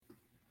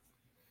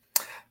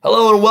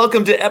Hello and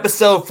welcome to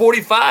episode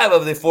 45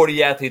 of the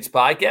 40 Athletes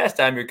Podcast.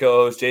 I'm your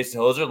co-host,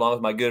 Jason Hoser, along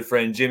with my good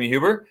friend, Jimmy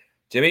Huber.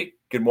 Jimmy,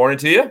 good morning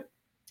to you.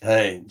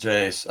 Hey,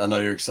 Jace, I know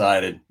you're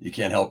excited. You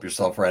can't help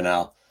yourself right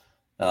now.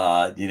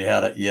 You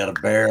had a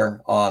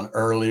bear on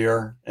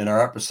earlier in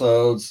our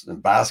episodes,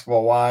 and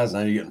basketball-wise, now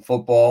you're getting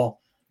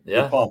football. You're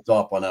Yeah. pumped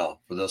up, I know,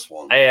 for this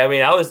one. Hey,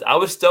 I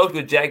was stoked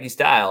with Jackie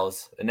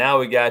Stiles, and now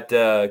we got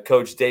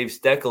Coach Dave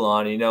Steckel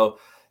on. You know,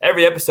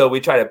 every episode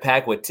we try to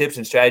pack with tips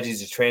and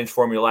strategies to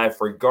transform your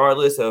life,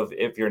 regardless of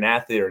if you're an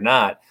athlete or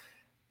not.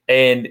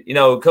 And, you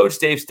know, Coach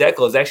Dave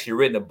Steckel has actually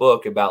written a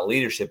book about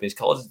leadership, and he's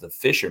called it The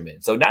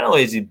Fisherman. So not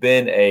only has he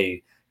been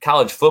a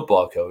college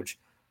football coach,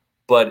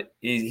 but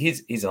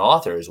he's an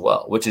author as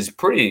well, which is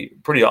pretty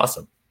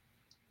awesome.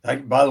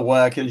 By the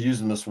way, I could have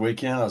used him this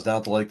weekend. I was down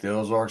at the Lake of the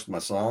Ozarks with my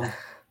son,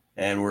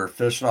 and we were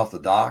fishing off the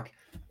dock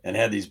and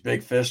had these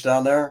big fish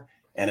down there,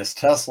 and his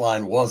test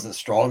line wasn't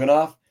strong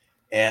enough,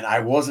 and I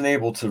wasn't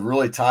able to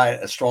really tie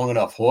a strong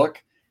enough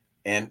hook.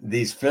 And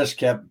these fish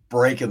kept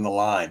breaking the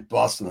line,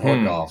 busting the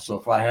hook off. So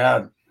if I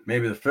had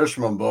maybe the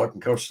fisherman book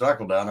and Coach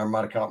Steckel down there, I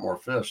might have caught more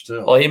fish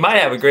too. Well, he might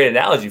have a great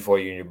analogy for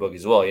you in your book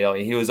as well. You know,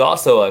 he was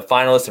also a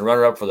finalist and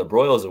runner-up for the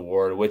Broyles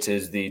Award, which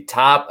is the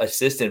top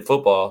assistant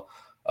football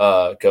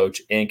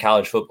coach in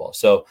college football.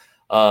 So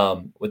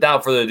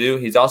without further ado,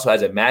 he's also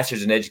has a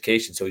master's in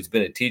education. So he's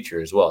been a teacher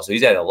as well. So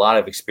he's had a lot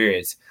of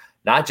experience,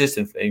 not just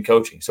in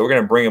coaching. So we're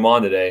going to bring him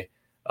on today.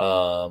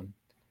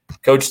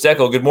 Coach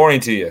Steckel, good morning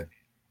to you.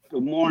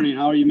 Good morning.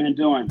 How are you men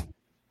doing?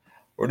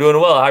 We're doing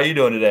well. How are you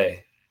doing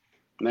today?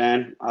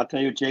 Man, I'll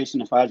tell you,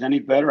 Jason, if I was any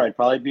better, I'd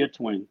probably be a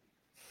twin.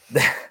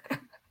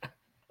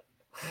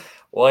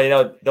 Well, you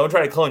know, don't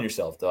try to clone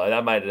yourself, though.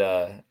 That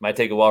might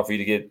take a while for you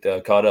to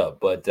get caught up.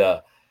 But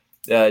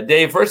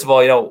Dave, first of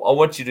all, you know, I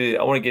want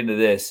to get into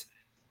this.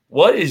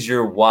 What is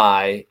your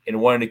why in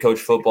wanting to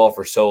coach football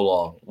for so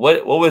long?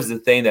 What was the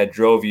thing that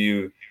drove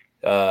you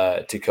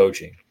to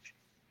coaching?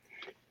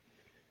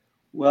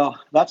 Well,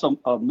 that's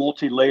a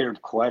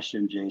multi-layered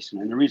question, Jason.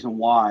 And the reason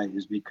why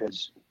is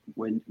because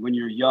when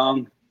you're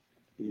young,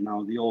 you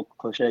know, the old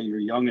cliche, you're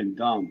young and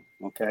dumb,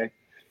 okay?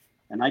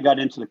 And I got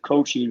into the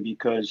coaching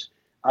because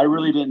I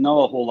really didn't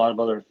know a whole lot of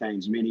other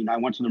things, meaning I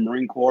went to the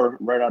Marine Corps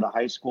right out of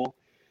high school.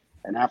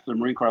 And after the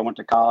Marine Corps, I went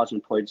to college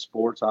and played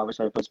sports.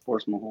 Obviously, I played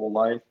sports my whole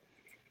life.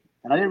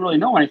 And I didn't really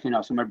know anything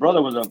else. And my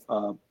brother was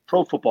a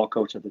pro football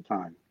coach at the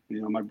time.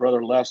 You know, my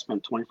brother Les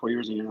spent 24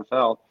 years in the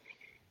NFL.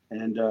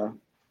 And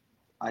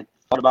I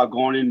thought about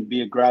going in and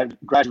be a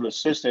graduate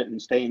assistant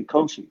and stay in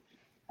coaching.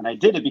 And I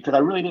did it because I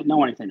really didn't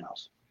know anything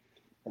else.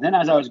 And then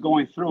as I was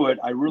going through it,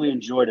 I really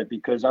enjoyed it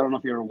because I don't know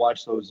if you ever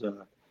watched those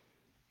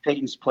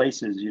Peyton's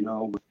Places, you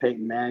know, with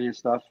Peyton Manning and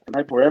stuff. And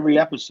right for every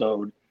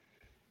episode,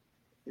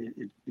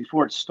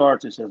 before it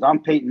starts, it says, I'm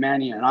Peyton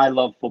Manning and I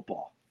love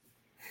football.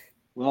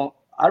 Well,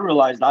 I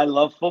realized I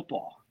love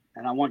football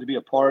and I wanted to be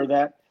a part of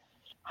that.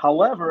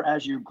 However,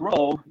 as you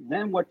grow,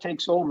 then what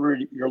takes over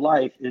your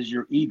life is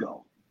your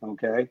ego,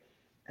 okay?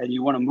 And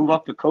you want to move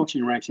up the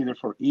coaching ranks either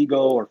for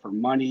ego or for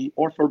money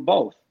or for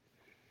both.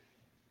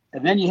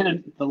 And then you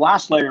hit the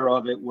last layer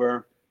of it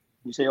where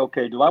you say,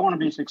 okay, do I want to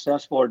be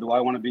successful or do I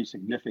want to be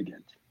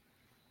significant?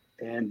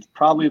 And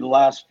probably the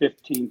last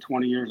 15,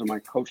 20 years of my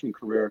coaching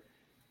career,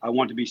 I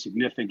want to be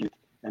significant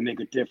and make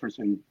a difference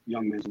in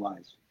young men's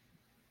lives.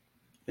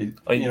 You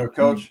know,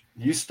 Coach,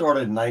 you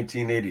started in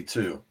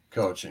 1982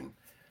 coaching,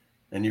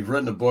 and you've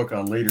written a book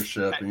on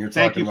leadership, and you're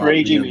talking about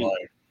aging me.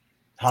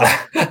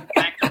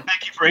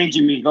 Thank you for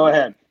aging me. Go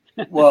ahead.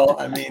 Well,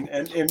 I mean,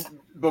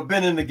 but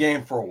been in the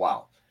game for a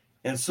while.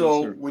 And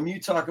so Yes, when you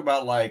talk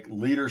about like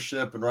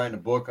leadership and writing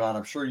a book on,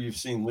 I'm sure you've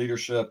seen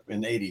leadership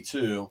in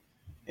 82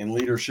 and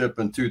leadership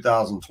in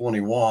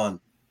 2021.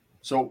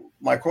 So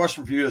my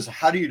question for you is,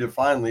 how do you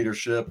define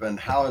leadership and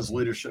how has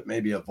leadership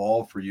maybe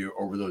evolved for you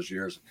over those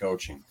years of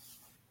coaching?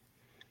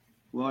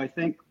 Well, I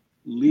think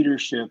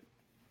leadership,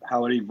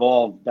 how it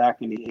evolved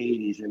back in the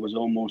 80s, it was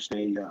almost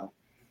a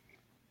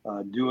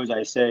do as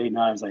I say,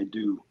 not as I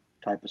do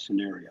type of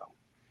scenario.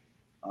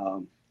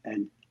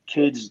 And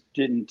kids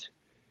didn't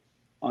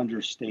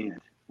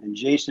understand. And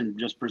Jason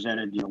just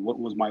presented, you know, what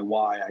was my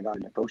why I got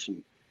into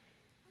coaching.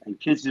 And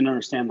kids didn't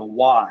understand the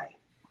why.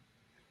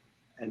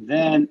 And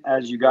then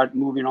as you got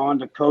moving on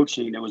to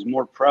coaching, it was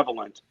more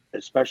prevalent,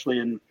 especially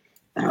in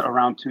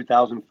around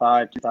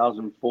 2005,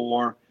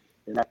 2004,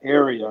 in that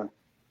area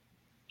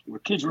where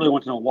kids really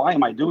want to know, why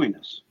am I doing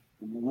this?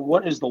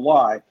 What is the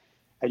why?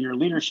 And your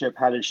leadership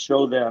had to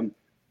show them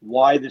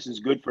why this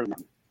is good for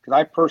them. Because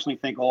I personally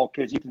think all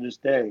kids, even to this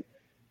day,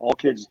 all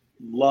kids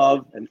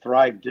love and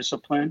thrive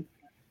discipline.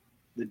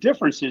 The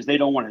difference is they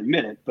don't want to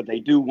admit it, but they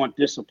do want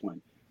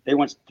discipline. They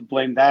want to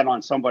blame that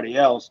on somebody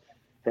else.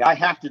 Hey, I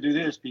have to do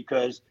this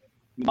because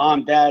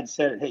mom, dad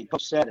said it. Hey,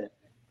 coach said it.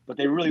 But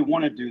they really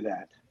want to do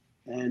that.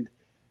 And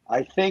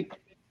I think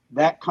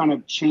that kind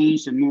of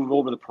changed and moved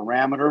over the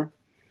parameter.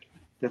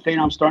 The thing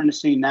I'm starting to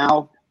see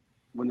now,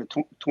 when the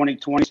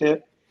 2020s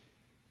hit,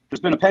 there's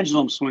been a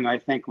pendulum swing, I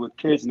think, with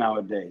kids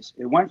nowadays.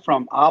 It went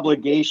from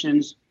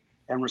obligations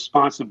and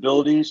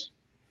responsibilities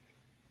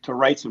to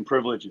rights and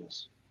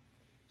privileges.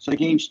 So the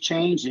game's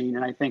changing,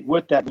 and I think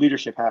with that,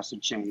 leadership has to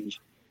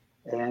change.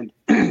 And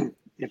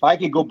if I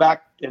could go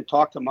back and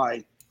talk to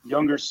my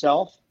younger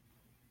self,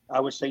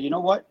 I would say, you know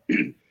what?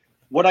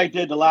 What I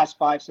did the last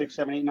 5, 6,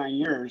 7, 8, 9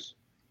 years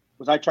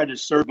was I tried to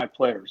serve my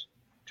players,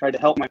 tried to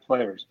help my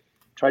players,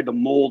 tried to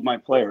mold my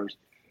players.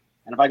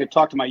 And if I could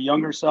talk to my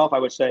younger self, I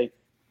would say,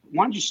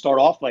 why don't you start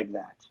off like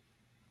that?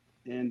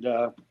 And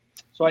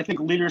so I think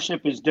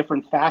leadership is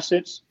different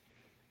facets,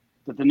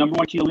 but the number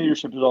one key to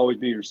leadership is always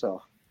be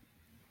yourself.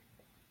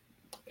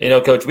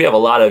 Coach, we have a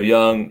lot of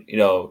young,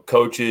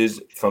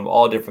 coaches from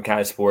all different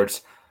kinds of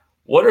sports.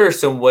 What are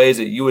some ways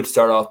that you would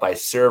start off by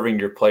serving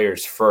your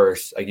players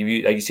first? Like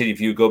you said,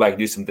 if you go back and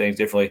do some things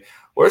differently,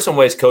 what are some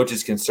ways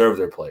coaches can serve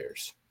their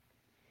players?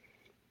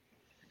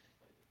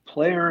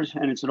 Players,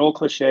 and it's an old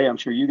cliche. I'm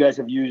sure you guys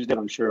have used it.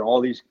 I'm sure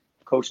all these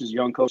coaches,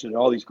 young coaches,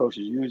 all these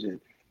coaches use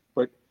it.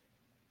 But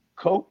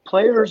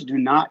players do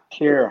not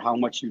care how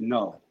much you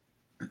know.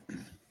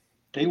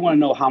 They want to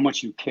know how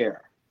much you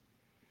care.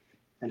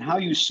 And how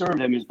you serve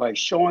them is by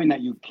showing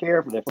that you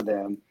care for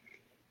them.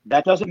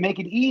 That doesn't make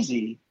it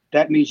easy.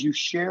 That means you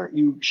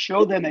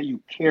show them that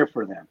you care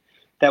for them,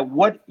 that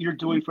what you're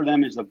doing for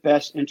them is the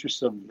best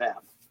interest of them.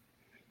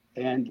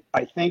 And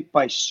I think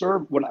what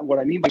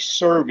I mean by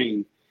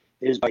serving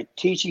is by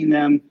teaching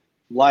them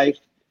life,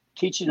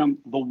 teaching them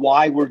the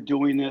why we're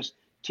doing this,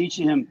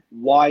 teaching them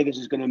why this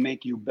is going to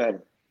make you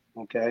better.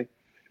 Okay.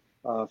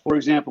 For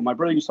example, my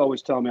brother used to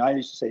always tell me, I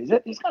used to say,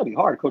 it's got to be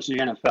hard coaching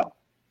the NFL.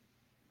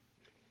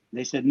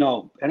 They said,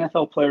 no,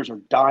 NFL players are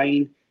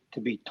dying to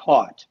be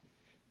taught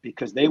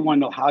because they want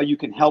to know how you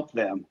can help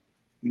them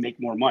make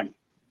more money.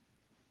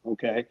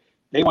 Okay.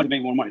 They want to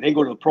make more money. They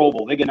go to the Pro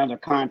Bowl, they get another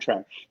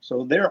contract.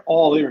 So they're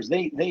all ears.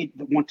 They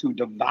want to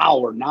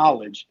devour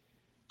knowledge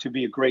to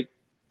be a great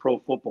pro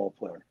football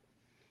player.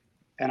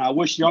 And I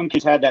wish young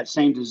kids had that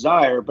same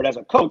desire, but as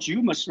a coach,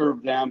 you must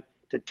serve them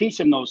to teach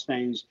them those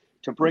things,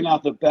 to bring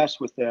out the best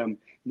with them,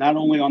 not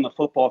only on the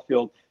football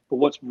field, but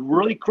what's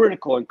really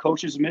critical, and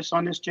coaches miss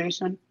on this,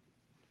 Jason,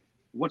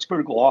 what's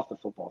critical off the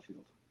football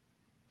field.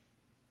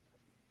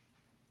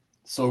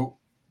 So,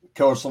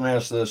 Coach, let me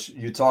ask this.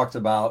 You talked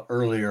about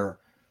earlier,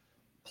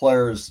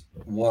 players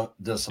want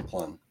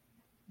discipline.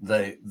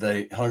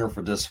 They hunger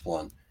for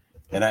discipline.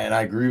 And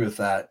I agree with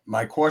that.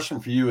 My question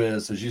for you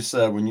is, as you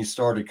said, when you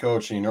started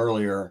coaching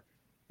earlier,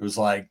 it was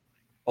like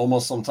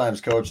almost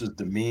sometimes coaches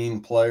demean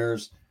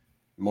players,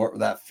 more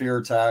that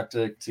fear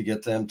tactic to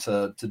get them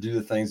to do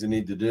the things they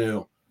need to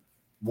do.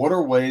 What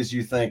are ways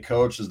you think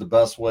coaches, the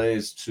best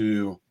ways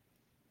to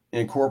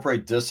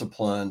incorporate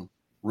discipline,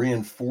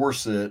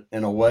 reinforce it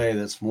in a way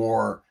that's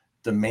more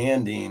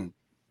demanding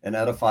and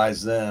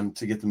edifies them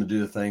to get them to do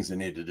the things they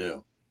need to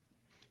do?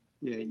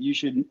 Yeah, you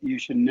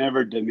should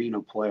never demean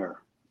a player.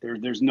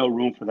 There's no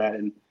room for that.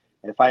 And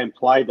if I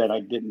implied that,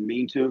 I didn't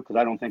mean to, because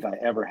I don't think I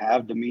ever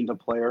have demeaned a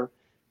player.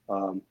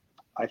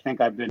 I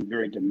think I've been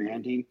very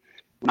demanding.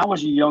 When I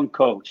was a young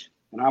coach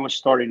and I was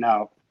starting out,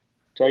 I'll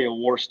tell you a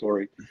war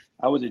story.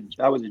 I was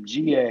a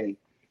GA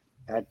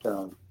at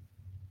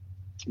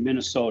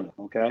Minnesota,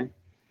 okay?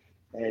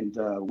 And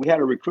we had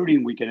a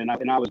recruiting weekend,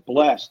 and I was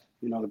blessed.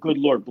 The good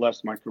Lord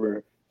blessed my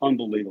career.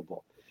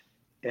 Unbelievable.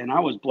 And I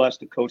was blessed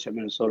to coach at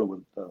Minnesota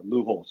with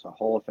Lou Holtz, a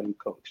Hall of Fame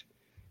coach.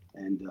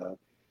 And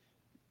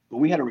but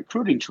we had a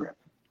recruiting trip.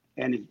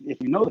 And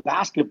if you know the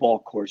basketball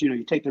course,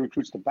 you take the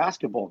recruits to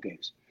basketball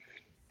games.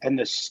 And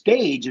the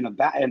stage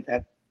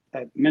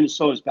at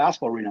Minnesota's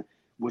basketball arena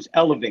was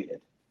elevated.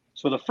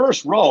 So the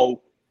first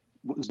row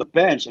was the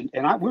bench, and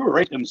we were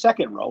right in the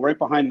second row, right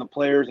behind the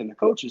players and the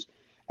coaches.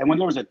 And when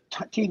there was a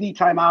TV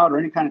timeout or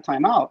any kind of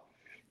timeout,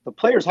 the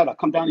players had to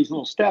come down these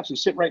little steps and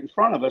sit right in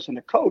front of us. And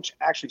the coach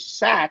actually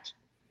sat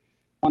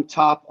on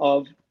top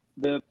of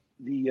the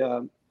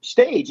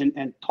stage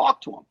and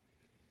talked to him.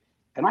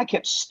 And I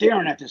kept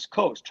staring at this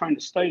coach, trying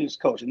to study this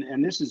coach.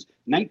 And this is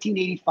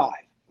 1985,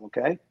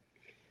 okay?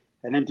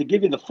 And then to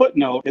give you the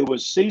footnote, it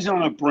was Season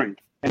on the Brink.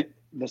 And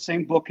the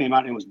same book came out,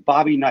 and it was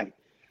Bobby Knight.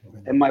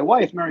 And my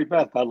wife, Mary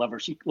Beth, God love her,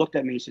 she looked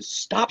at me and said,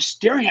 "Stop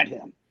staring at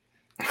him."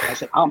 I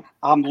said, I'm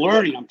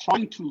learning. I'm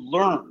trying to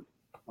learn,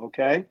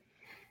 okay?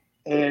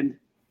 And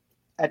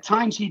at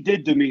times he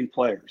did demean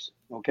players,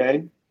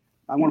 okay?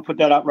 I want to put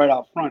that right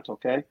out front,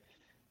 okay?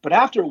 But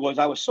afterwards,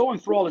 I was so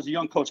enthralled as a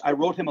young coach, I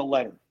wrote him a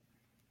letter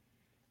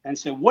and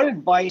said, what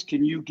advice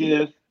can you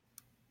give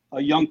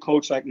a young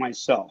coach like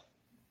myself?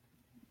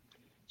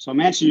 So I'm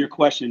answering your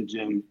question,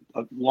 Jim,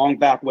 a long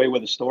back way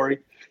with a story.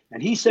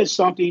 And he says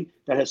something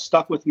that has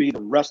stuck with me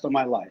the rest of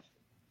my life.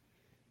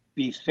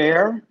 Be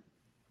fair,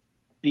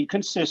 be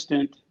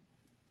consistent,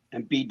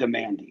 and be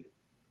demanding.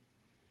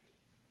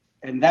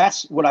 And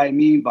that's what I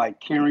mean by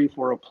caring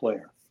for a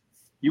player.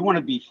 You want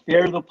to be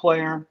fair to the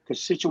player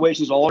because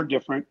situations all are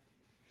different.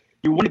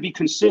 You want to be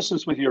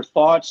consistent with your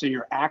thoughts and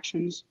your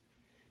actions,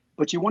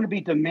 but you want to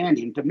be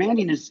demanding.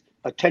 Demanding is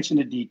attention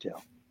to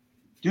detail.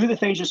 Do the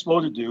things you're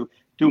supposed to do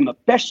them the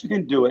best you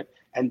can do it,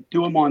 and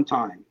do them on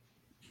time.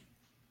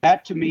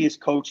 That to me is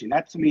coaching.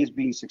 That to me is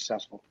being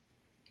successful.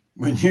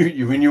 When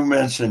you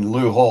mentioned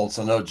Lou Holtz,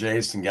 I know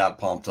Jason got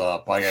pumped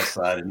up. Like I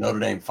said, Notre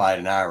Dame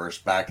Fighting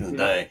Irish back in the Yeah,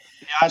 day.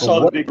 yeah, I But saw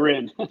the what? big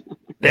grin.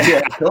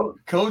 Yeah,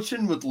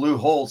 coaching with Lou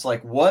Holtz.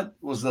 Like, what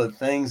was the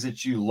things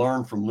that you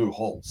learned from Lou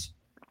Holtz?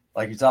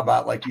 Like you talk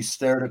about, like you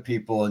stared at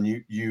people and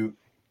you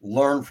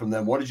learned from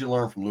them. What did you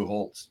learn from Lou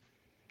Holtz?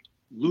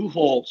 Lou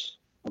Holtz,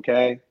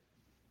 okay,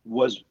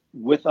 was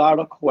without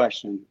a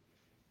question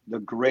the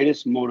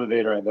greatest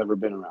motivator I've ever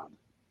been around.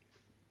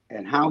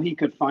 And how he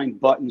could find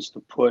buttons to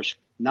push,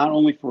 not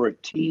only for a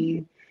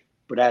team,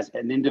 but as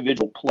an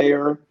individual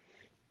player.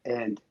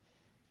 And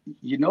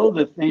you know,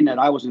 the thing that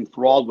I was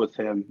enthralled with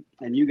him,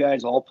 and you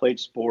guys all played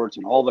sports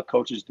and all the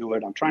coaches do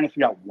it. I'm trying to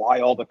figure out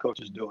why all the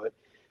coaches do it.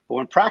 But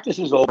when practice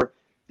is over,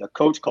 the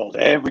coach calls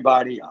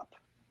everybody up,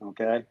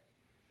 okay?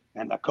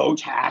 And the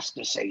coach has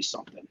to say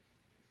something,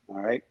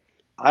 all right?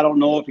 I don't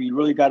know if he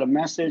really got a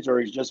message or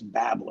he's just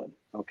babbling,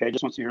 okay?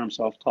 Just wants to hear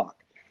himself talk,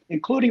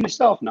 including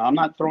myself now. I'm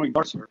not throwing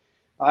darts here.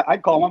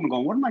 I'd call him up and go,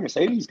 what am I going to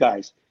say to these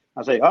guys?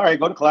 I'll say, all right,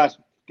 go to class,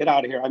 get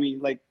out of here. I mean,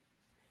 like,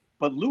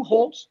 but Lou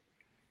Holtz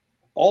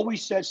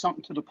always said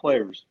something to the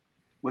players,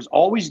 was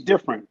always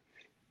different,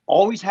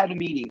 always had a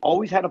meaning,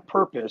 always had a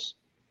purpose,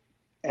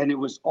 and it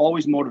was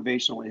always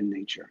motivational in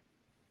nature.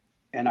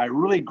 And I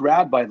really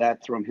grabbed by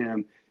that from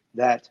him,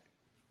 that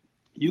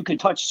you can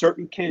touch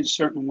certain kids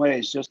certain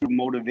ways just through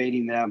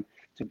motivating them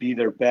to be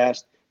their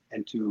best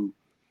and to,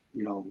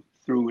 you know,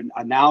 through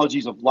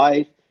analogies of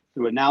life,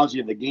 through analogy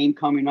of the game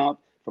coming up,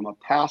 from a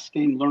past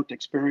game learned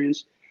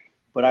experience.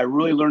 But I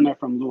really learned that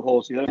from Lou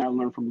Holtz. The other thing I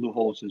learned from Lou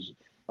Holtz is,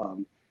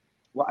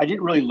 well, I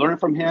didn't really learn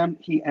from him.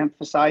 He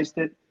emphasized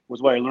it,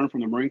 was what I learned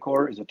from the Marine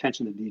Corps, is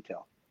attention to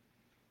detail.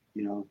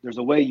 You know, there's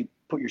a way you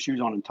put your shoes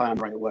on and tie them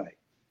the right way,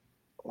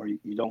 or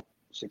you don't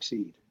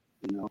succeed,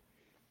 you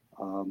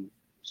know.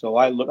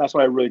 So that's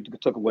what I really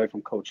took away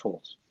from Coach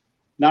Holtz.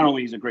 Not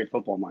only he's a great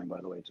football mind, by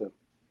the way, too.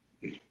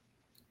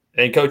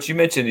 And Coach, you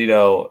mentioned, you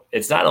know,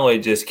 it's not only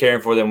just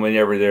caring for them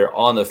whenever they're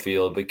on the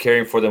field, but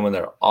caring for them when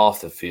they're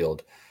off the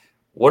field.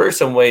 What are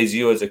some ways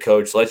you as a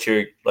coach let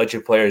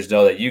your players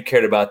know that you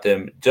cared about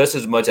them just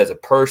as much as a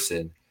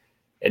person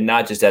and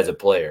not just as a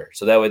player?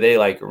 So that way they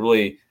like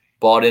really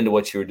bought into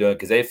what you were doing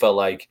because they felt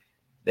like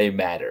they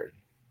mattered.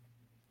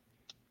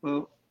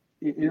 Well,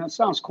 you know, it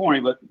sounds corny,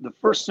 but the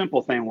first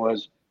simple thing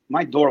was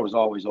my door was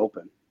always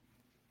open.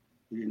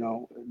 You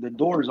know, the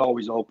door is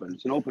always open.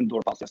 It's an open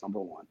door policy. That's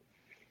number one.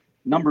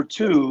 Number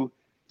two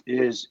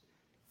is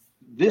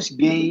this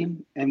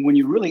game, and when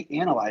you really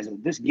analyze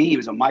it, this game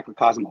is a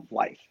microcosm of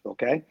life,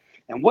 okay?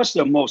 And what's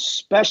the most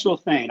special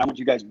thing? I want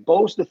you guys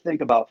both to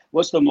think about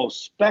what's the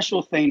most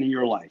special thing in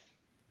your life.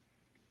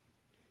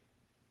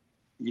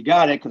 You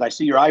got it, because I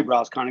see your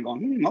eyebrows kind of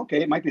going,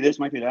 okay, it might be this,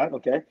 might be that,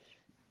 okay?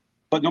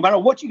 But no matter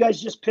what you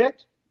guys just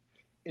picked,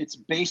 it's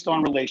based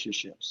on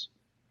relationships.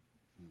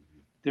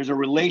 There's a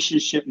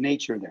relationship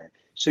nature there.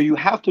 So you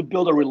have to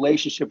build a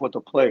relationship with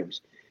the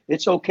players.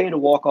 It's okay to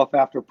walk off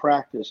after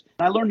practice.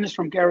 And I learned this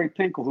from Gary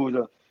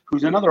Pinkel,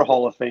 who's another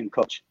Hall of Fame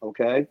coach,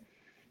 okay?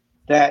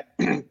 That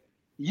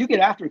you get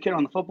after a kid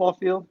on the football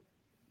field,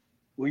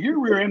 well, your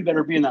rear end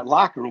better be in that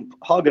locker room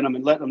hugging them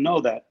and letting them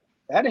know that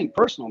ain't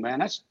personal, man.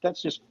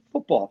 That's just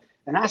football.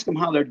 And ask them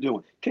how they're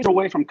doing. Kids are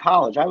away from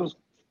college. I was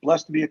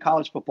blessed to be a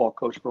college football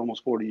coach for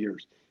almost 40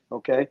 years,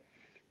 okay?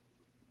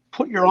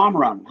 Put your arm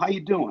around them. How you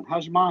doing?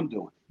 How's your mom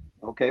doing?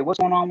 Okay, what's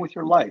going on with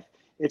your life?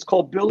 It's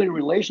called building a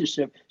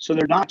relationship, so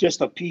they're not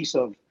just a piece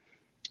of,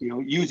 you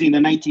know, using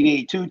the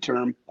 1982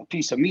 term, a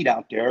piece of meat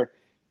out there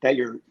that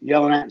you're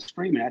yelling at and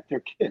screaming at. Their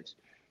kids.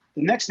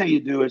 The next thing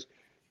you do is,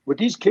 with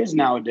these kids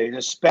nowadays,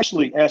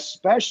 especially as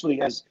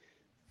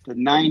the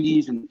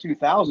 90s and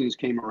 2000s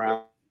came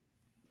around,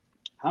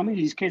 how many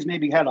of these kids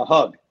maybe had a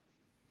hug?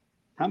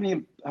 How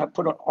many have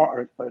put an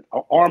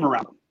arm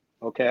around them?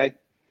 Okay.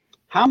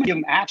 How many of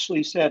them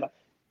actually said,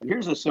 and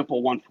here's a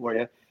simple one for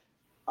you.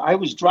 I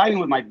was driving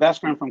with my best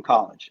friend from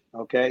college,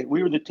 okay?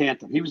 We were the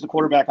tandem. He was the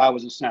quarterback. I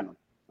was the center,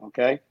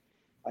 okay?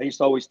 I used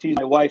to always tease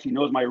my wife. He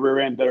knows my rear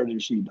end better than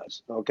she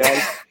does,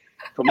 okay?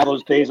 From all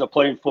those days of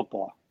playing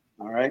football,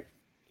 all right?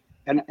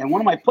 And one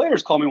of my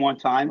players called me one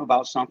time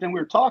about something. We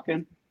were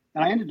talking,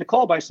 and I ended the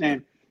call by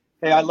saying,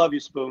 hey, I love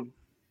you, Spoon.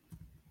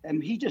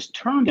 And he just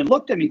turned and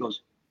looked at me. He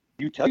goes,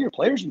 you tell your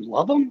players you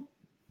love them?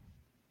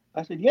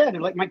 I said, yeah,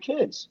 they're like my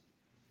kids.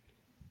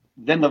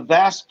 Then the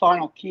vast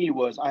final key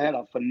was I had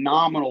a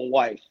phenomenal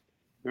wife,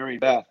 Mary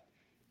Beth,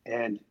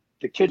 and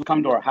the kids would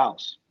come to our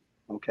house,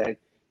 okay?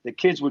 The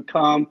kids would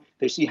come.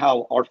 They see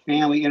how our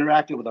family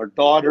interacted with our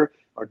daughter.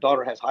 Our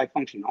daughter has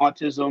high-functioning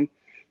autism.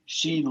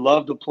 She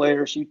loved the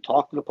players. She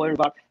talked to the players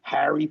about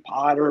Harry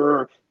Potter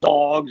or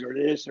dogs or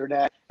this or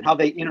that, and how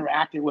they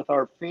interacted with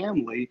our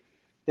family.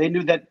 They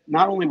knew that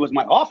not only was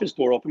my office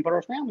door open, but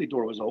our family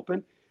door was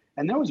open.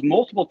 And there was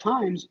multiple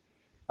times,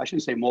 I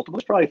shouldn't say multiple,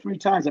 it's probably 3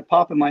 times that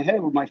pop in my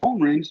head where my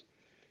phone rings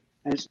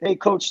and it's, hey,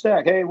 Coach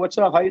Steck, hey, what's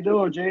up? How you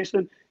doing,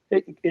 Jason?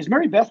 Hey, is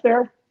Mary Beth there?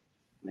 And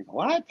they go,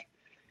 what?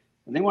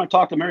 And they want to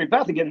talk to Mary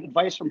Beth and get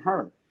advice from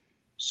her.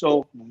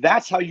 So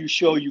that's how you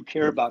show you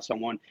care about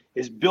someone,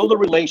 is build a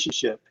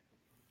relationship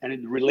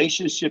And the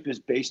relationship is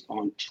based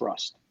on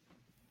trust.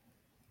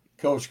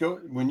 Coach,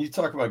 when you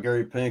talk about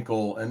Gary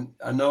Pinkel, and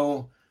I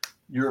know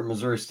you're at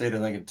Missouri State, I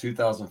think in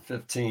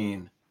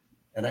 2015,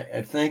 and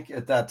I think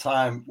at that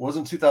time,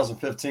 wasn't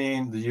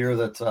 2015 the year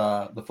that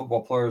the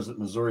football players at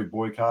Missouri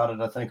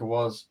boycotted, I think it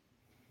was?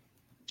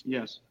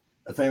 Yes.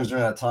 I think it was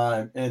during that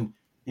time. And,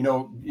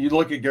 you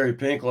look at Gary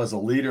Pinkel as a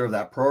leader of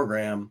that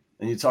program,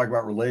 and you talk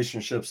about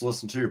relationships,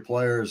 listen to your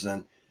players,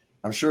 and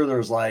I'm sure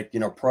there's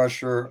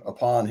pressure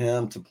upon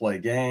him to play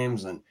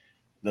games, and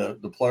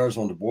the players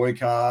wanted to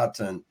boycott.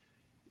 And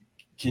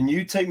can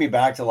you take me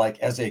back to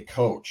as a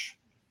coach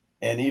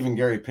and even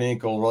Gary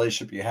Pinkel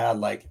relationship you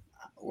had,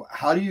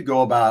 how do you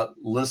go about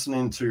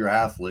listening to your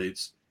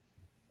athletes,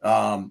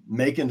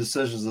 making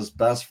decisions that's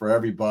best for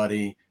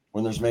everybody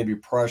when there's maybe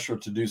pressure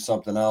to do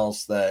something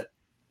else that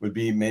would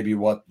be maybe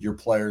what your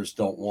players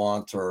don't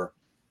want or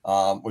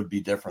would be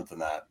different than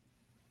that?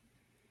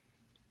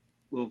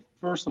 Well,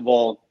 first of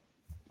all,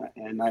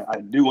 and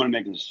I do want to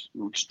make this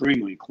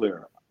extremely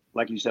clear.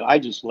 Like you said, I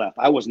just left.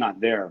 I was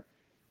not there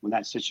when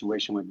that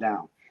situation went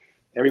down.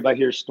 Everybody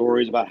hears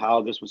stories about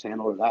how this was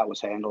handled or that was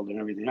handled and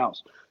everything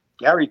else.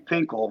 Gary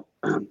Pinkel,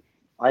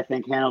 I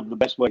think, handled the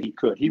best way he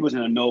could. He was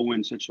in a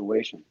no-win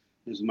situation.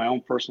 This is my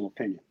own personal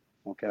opinion,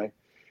 okay?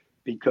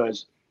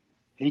 Because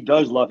he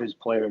does love his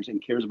players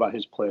and cares about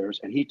his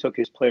players, and he took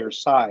his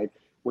players' side,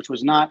 which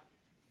was not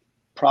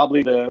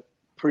probably the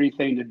pretty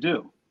thing to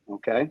do,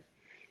 okay?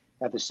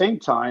 At the same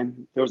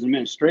time, there was an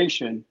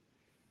administration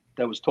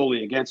that was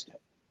totally against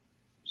it.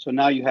 So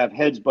now you have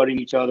heads butting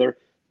each other.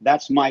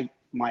 That's my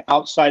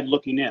outside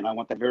looking in. I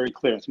want that very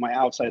clear. It's my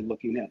outside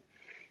looking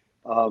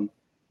in.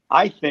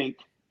 I think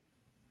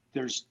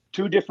there's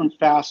two different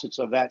facets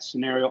of that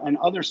scenario and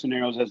other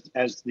scenarios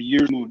as the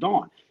years moved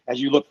on. As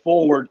you look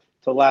forward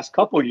to the last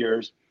couple of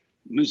years,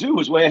 Mizzou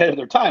was way ahead of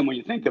their time when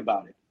you think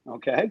about it,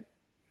 okay?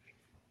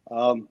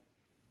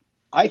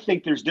 I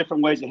think there's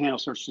different ways to handle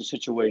certain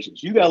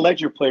situations. You got to let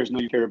your players know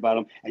you care about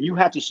them, and you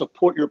have to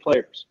support your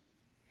players.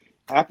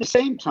 At the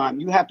same time,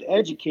 you have to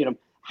educate them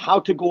how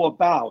to go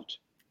about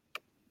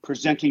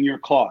presenting your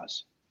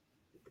cause.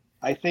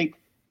 I think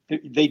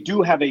they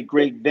do have a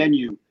great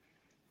venue,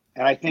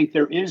 and I think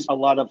there is a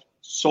lot of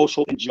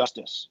social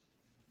injustice.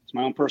 It's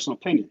my own personal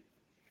opinion.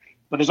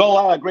 But there's a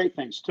lot of great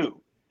things too.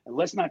 And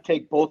let's not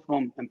take both of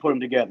them and put them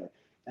together.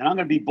 And I'm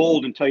going to be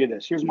bold and tell you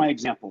this. Here's my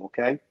example,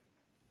 okay?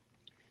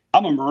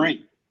 I'm a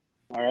Marine,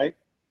 all right?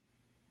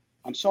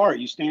 I'm sorry,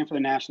 you stand for the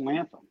national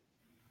anthem.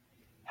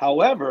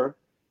 However,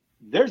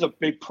 there's a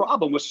big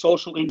problem with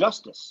social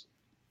injustice,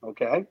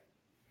 okay?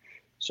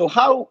 So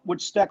how would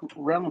Steckel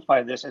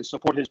ramify this and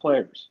support his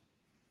players?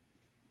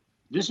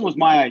 This was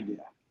my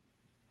idea.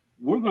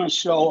 We're going to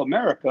show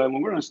America, and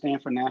we're going to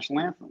stand for national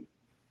anthem.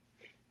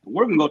 And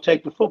we're going to go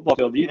take the football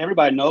field.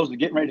 Everybody knows they're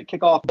getting ready to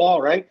kick off the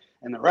ball, right?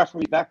 And the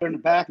referee's back there in the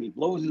back, and he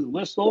blows his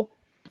whistle,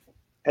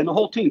 and the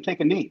whole team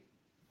take a knee.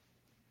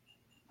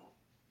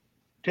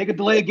 Take a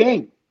delayed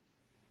game.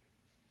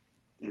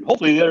 And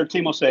hopefully the other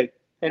team will say,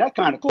 hey, that's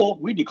kind of cool.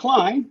 We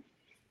decline.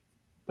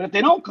 But if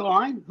they don't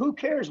decline, who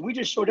cares? We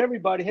just showed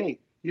everybody, hey,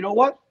 you know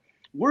what?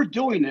 We're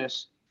doing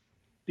this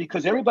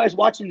because everybody's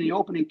watching the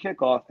opening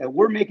kickoff, and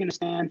we're making a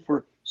stand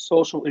for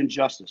social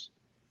injustice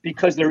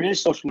because there is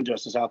social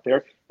injustice out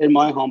there, in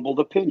my humble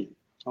opinion,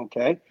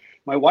 okay?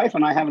 My wife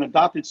and I have an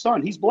adopted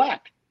son. He's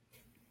black.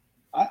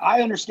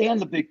 I understand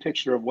the big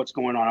picture of what's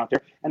going on out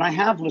there, and I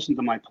have listened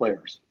to my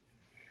players.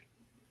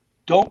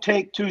 Don't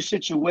take two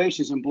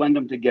situations and blend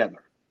them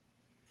together.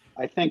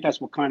 I think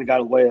that's what kind of got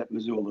away at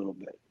Mizzou a little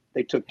bit.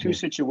 They took two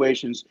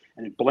situations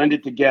and it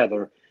blended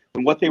together.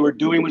 When what they were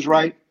doing was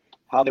right,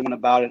 how they went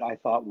about it, I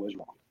thought was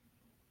wrong.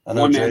 I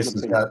know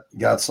Jason's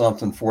got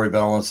something for you,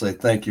 but I want to say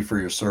thank you for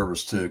your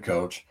service too,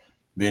 Coach,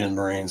 being in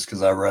the Marines,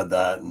 because I read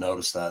that and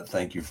noticed that.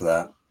 Thank you for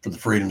that, for the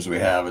freedoms we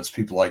have. It's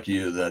people like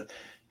you that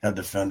have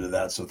defended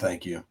that, so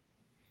thank you.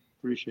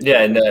 Appreciate it.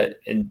 Yeah, that.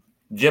 And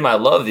Jim, I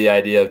love the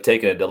idea of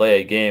taking a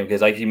delayed game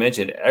because, like you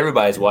mentioned,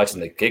 everybody's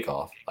watching the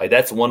kickoff. Like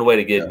that's one way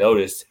to get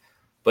noticed.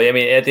 But I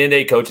mean, at the end of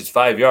the day, Coach, it's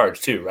 5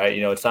 yards too, right?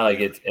 You know, it's not like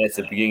it's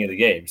the beginning of the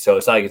game, so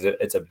it's not like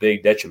it's a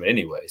big detriment,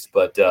 anyways.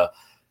 But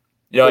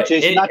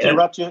Jason, not to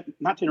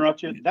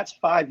interrupt you. That's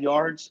 5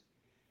 yards,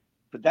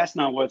 but that's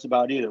not what it's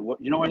about either. What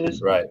you know what it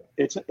is? Right.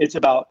 It's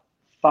about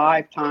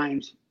 5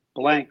 times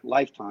blank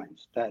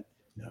lifetimes that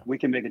we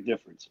can make a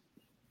difference.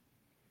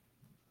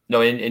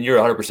 No, and you're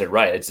 100%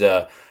 right. It's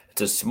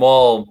a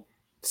small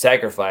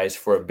sacrifice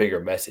for a bigger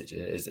message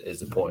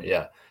is the point.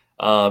 Yeah.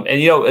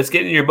 And, let's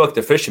get into your book,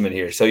 The Fisherman,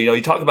 here. So,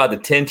 you talk about the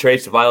 10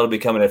 traits vital to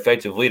become an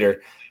effective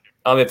leader.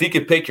 If you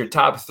could pick your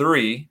top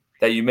 3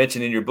 that you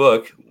mentioned in your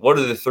book, what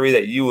are the 3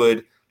 that you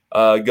would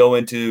go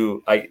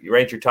into, like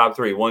rank your top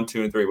 3, 1,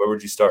 2, and 3? Where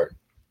would you start?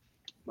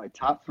 My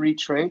top 3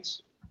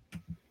 traits?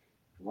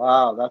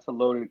 Wow, that's a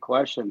loaded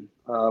question.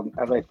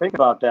 As I think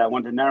about that, I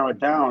wanted to narrow it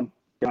down.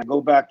 Can I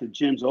go back to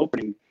Jim's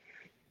opening?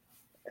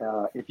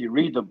 If you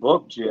read the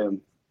book,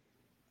 Jim,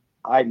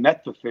 I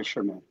met the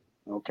fisherman.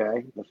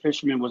 Okay, the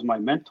fisherman was my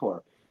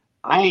mentor.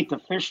 I ain't the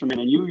fisherman,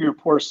 and your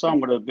poor son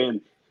would have been,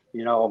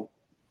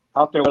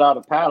 out there without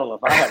a paddle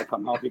if I had to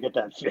come help you get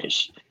that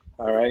fish.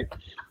 All right.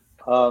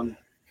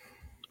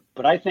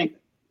 But I think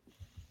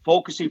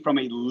focusing from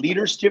a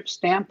leadership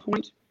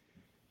standpoint,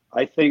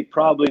 I think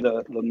probably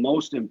the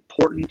most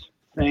important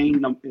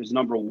thing is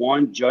number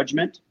one,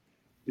 judgment.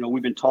 You know,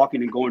 we've been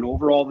talking and going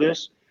over all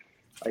this.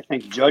 I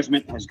think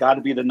judgment has got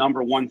to be the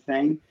number one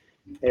thing.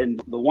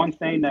 And the one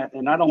thing that,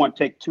 and I don't want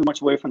to take too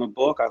much away from the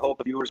book. I hope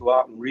the viewers go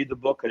out and read the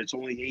book because it's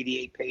only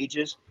 88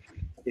 pages.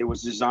 It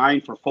was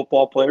designed for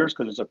football players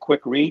because it's a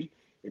quick read.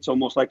 It's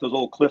almost like those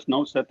old Cliff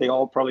Notes that they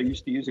all probably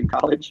used to use in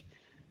college.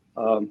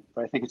 But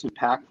I think it's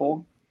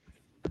impactful.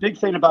 The big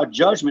thing about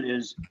judgment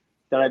is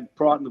that I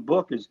brought in the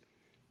book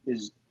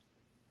is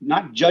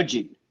not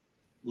judging.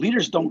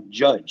 Leaders don't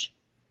judge.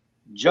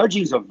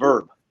 Judging is a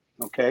verb,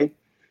 okay?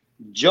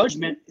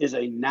 Judgment is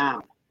a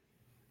noun.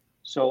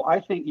 So I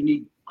think you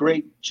need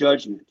great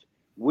judgment,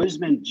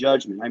 wisdom and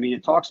judgment. I mean,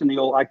 it talks in the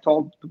old, I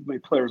told my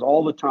players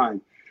all the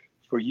time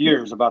for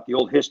years about the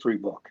old history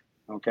book,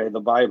 okay, the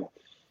Bible.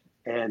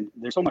 And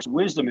there's so much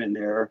wisdom in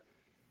there,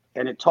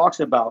 and it talks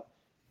about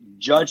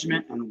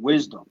judgment and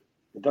wisdom.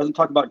 It doesn't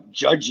talk about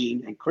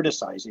judging and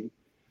criticizing.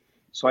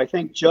 So I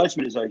think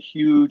judgment is a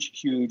huge,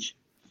 huge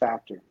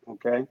factor,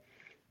 okay?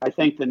 I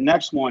think the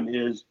next one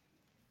is,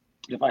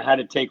 if I had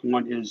to take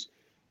one, is,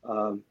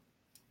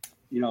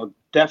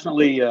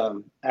 definitely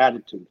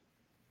attitude,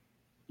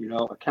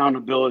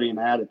 accountability and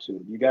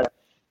attitude.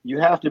 You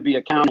have to be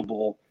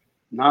accountable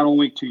not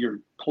only to your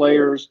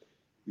players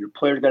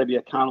got to be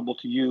accountable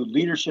to you.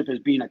 Leadership is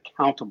being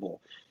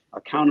accountable.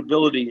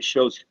 Accountability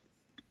shows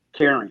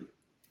caring,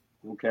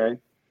 okay?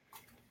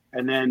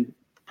 And then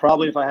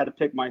probably if I had to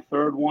pick my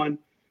third one,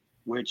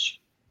 which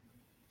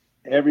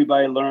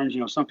everybody learns,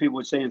 some people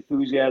would say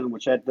enthusiasm,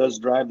 which that does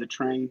drive the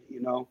train,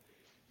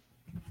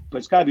 but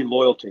it's got to be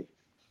loyalty.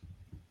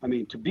 I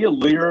mean, to be a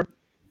leader,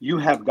 you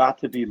have got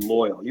to be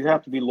loyal. You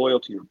have to be loyal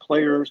to your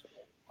players,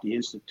 the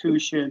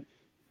institution,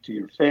 to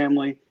your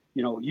family.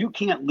 You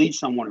can't lead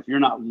someone if you're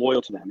not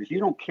loyal to them. If you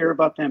don't care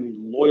about them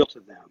and loyal to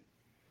them,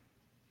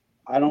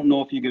 I don't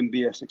know if you can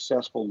be a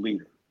successful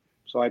leader.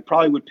 So I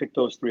probably would pick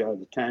those 3 out of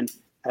the 10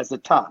 as the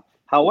top.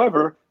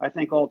 However, I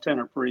think all 10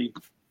 are pretty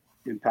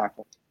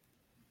impactful.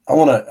 I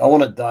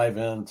want to dive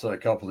into a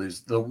couple of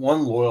these. The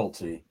one,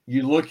 loyalty.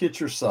 You look at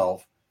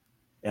yourself,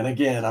 and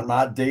again, I'm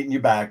not dating you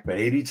back, but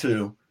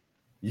 82.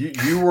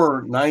 You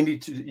were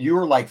 92. You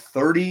were like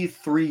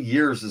 33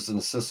 years as an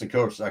assistant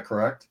coach. Is that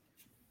correct?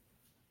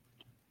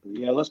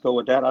 Yeah, let's go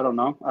with that. I don't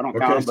know. I don't So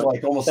count. But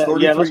like almost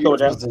 33 let's go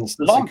years with as an that.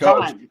 assistant Long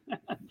coach, time.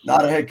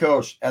 not a head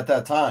coach at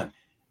that time.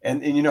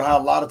 And you know how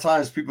a lot of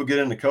times people get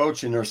into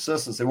coaching, their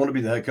assistants, they want to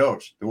be the head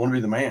coach. They want to be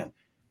the man,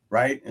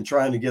 right? And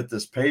trying to get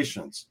this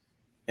patience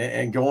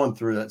and going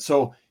through that.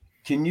 So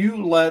can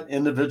you let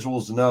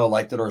individuals know,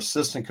 like, that are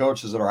assistant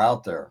coaches that are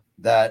out there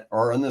that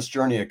are in this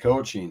journey of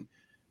coaching,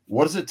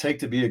 what does it take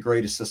to be a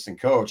great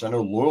assistant coach? I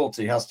know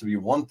loyalty has to be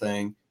one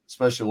thing,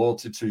 especially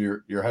loyalty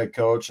to your head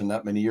coach and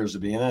that many years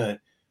of being in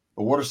it.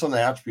 But what are some of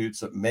the attributes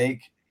that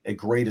make a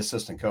great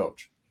assistant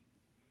coach?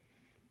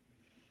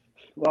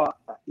 Well,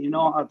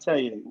 I'll tell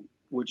you,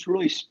 which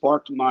really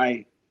sparked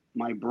my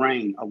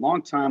brain a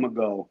long time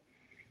ago.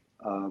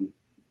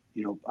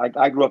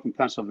 I grew up in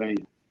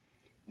Pennsylvania,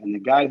 and the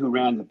guy who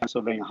ran the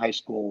Pennsylvania high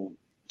school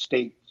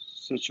state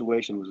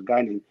situation was a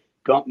guy named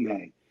Gump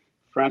May,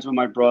 friends with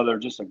my brother,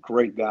 just a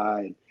great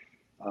guy.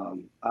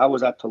 I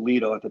was at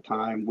Toledo at the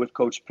time with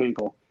Coach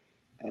Pinkel,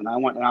 and I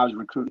was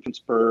recruiting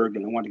Pittsburgh,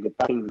 and I wanted to get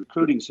back into the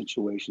recruiting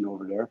situation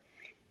over there.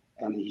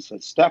 And he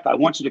said, Steck, I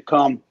want you to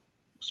come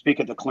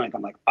speak at the clinic.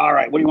 I'm like, all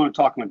right, what do you want to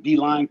talk about?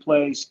 D-line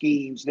play,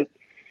 schemes.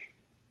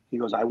 He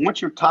goes, I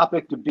want your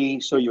topic to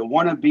be, so you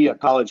want to be a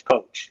college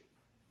coach.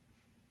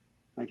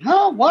 I'm like,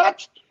 huh,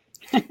 what?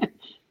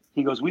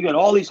 He goes, we got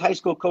all these high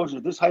school coaches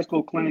at this high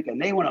school clinic,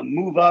 and they want to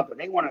move up, and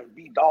they want to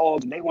be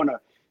dogs, and they want to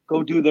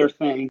go do their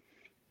thing.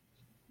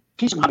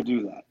 Teach them how to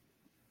do that.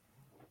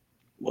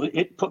 Well,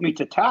 it put me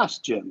to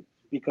task, Jim,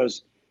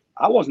 because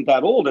I wasn't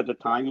that old at the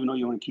time, even though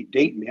you want to keep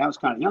dating me. I was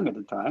kind of young at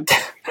the time.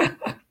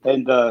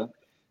 And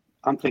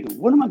I'm thinking,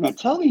 what am I going to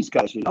tell these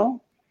guys,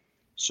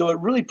 So it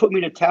really put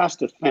me to task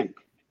to think.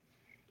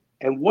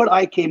 And what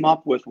I came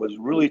up with was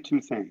really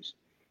 2 things.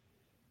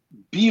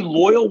 Be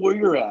loyal where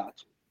you're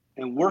at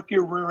and work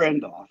your rear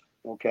end off,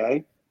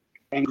 okay?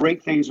 And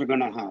great things are going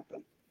to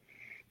happen.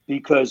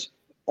 Because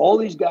all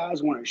these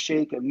guys want to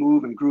shake and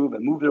move and groove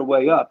and move their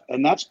way up.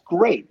 And that's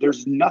great.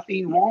 There's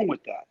nothing wrong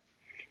with that.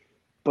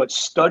 But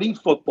study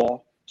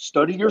football,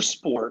 study your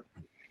sport.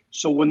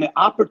 So when the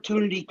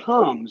opportunity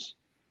comes,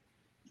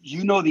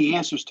 you know the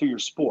answers to your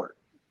sport.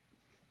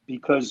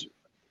 Because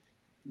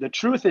the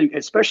truth,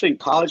 especially in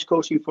college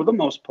coaching for the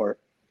most part,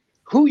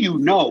 who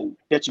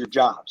gets your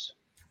jobs.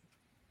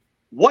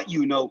 What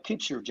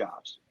keeps your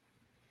jobs.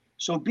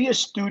 So be a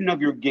student of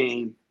your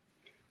game,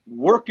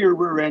 work your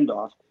rear end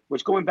off,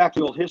 which, going back to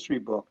the old history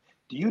book,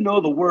 do you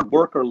know the word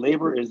work or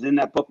labor is in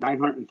that book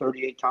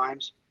 938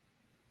 times?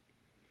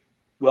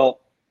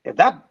 Well, if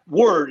that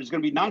word is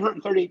going to be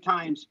 938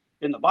 times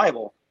in the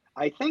Bible,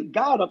 I think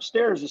God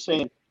upstairs is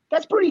saying,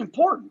 that's pretty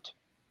important.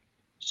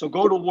 So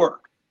go to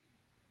work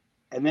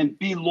and then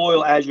be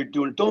loyal as you're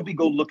doing it. Don't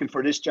go looking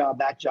for this job,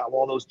 that job,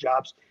 all those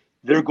jobs.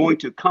 They're going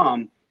to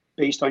come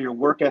based on your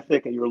work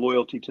ethic and your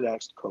loyalty to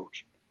that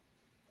coach.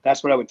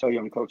 That's what I would tell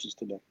young coaches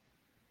today.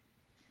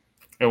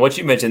 And what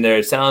you mentioned there,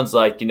 it sounds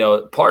like,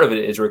 part of it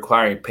is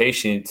requiring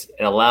patience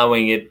and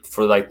allowing it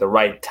for like the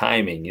right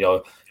timing.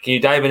 Can you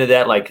dive into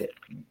that? Like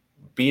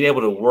being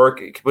able to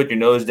work, put your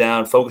nose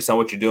down, focus on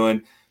what you're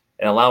doing,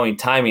 and allowing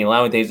timing,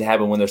 allowing things to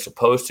happen when they're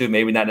supposed to,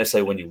 maybe not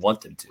necessarily when you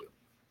want them to.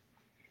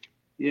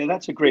 Yeah,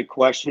 that's a great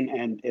question.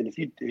 And if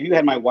you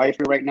had my wife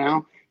here right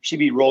now, she'd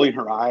be rolling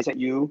her eyes at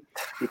you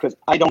because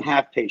I don't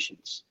have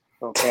patience.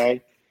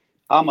 Okay.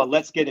 I'm a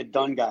let's get it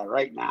done guy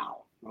right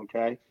now.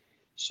 Okay.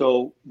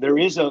 So there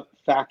is a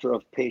factor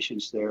of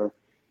patience there.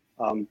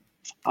 I'm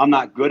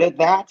not good at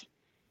that,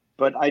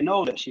 but I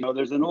know this.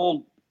 There's an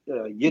old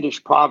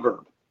Yiddish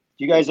proverb.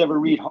 Do you guys ever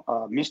read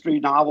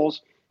mystery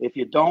novels? If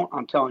you don't,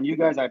 I'm telling you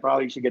guys, I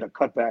probably should get a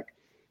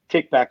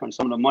kickback on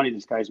some of the money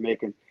this guy's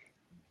making.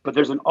 But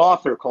there's an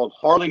author called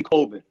Harlan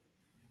Coben.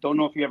 Don't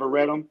know if you ever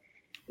read him.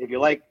 If you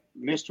like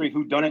mystery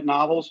whodunit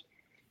novels,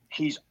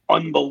 he's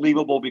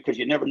unbelievable because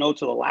you never know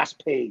till the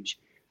last page.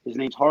 His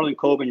name's Harlan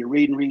Coben. You're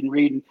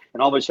reading,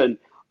 and all of a sudden,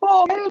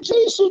 oh man,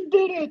 Jason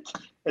did it.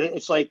 And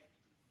it's like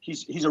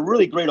he's a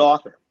really great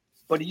author,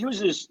 but he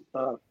uses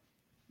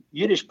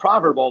Yiddish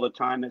proverb all the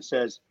time that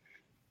says,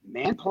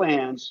 "Man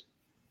plans,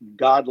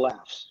 God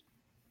laughs."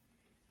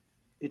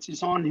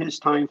 It's on his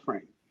time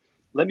frame.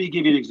 Let me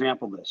give you an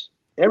example of this.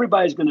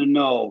 Everybody's going to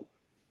know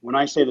when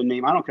I say the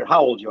name. I don't care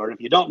how old you are. And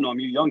if you don't know him,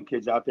 you young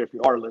kids out there, if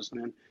you are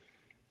listening,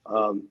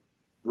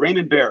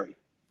 Raymond Berry,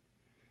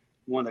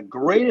 one of the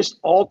greatest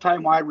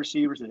all-time wide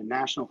receivers in the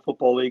National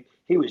Football League.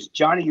 He was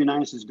Johnny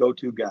Unitas'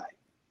 go-to guy.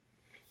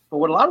 But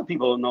what a lot of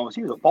people don't know is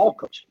he was a ball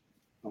coach.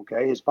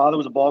 Okay, his father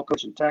was a ball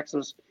coach in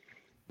Texas.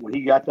 When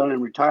he got done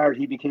and retired,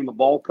 he became a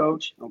ball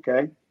coach.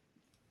 Okay,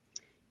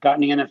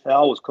 got in the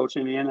NFL, was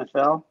coaching in the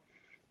NFL,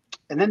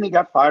 and then they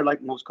got fired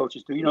like most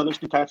coaches do. There's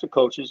two types of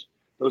coaches: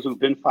 those who've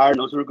been fired, and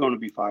those who are going to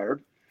be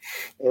fired.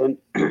 And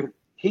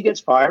he gets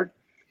fired,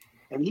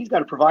 and he's got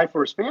to provide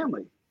for his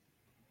family.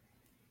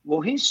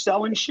 Well, he's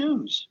selling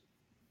shoes.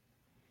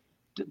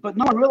 But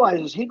no one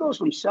realizes he goes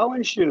from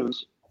selling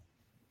shoes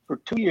for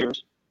 2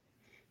 years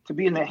to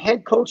being the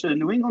head coach of the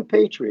New England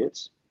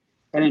Patriots.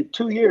 And in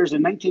 2 years,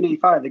 in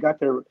 1985, they got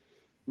their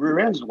rear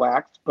ends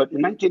whacked. But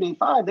in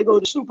 1985, they go to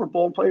the Super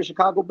Bowl and play the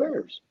Chicago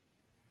Bears.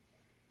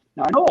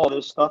 Now, I know all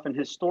this stuff and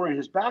his story and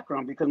his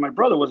background because my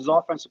brother was his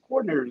offensive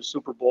coordinator in the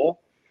Super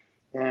Bowl.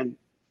 And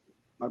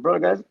my brother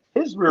got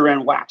his rear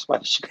end waxed by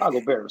the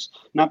Chicago Bears,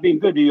 not being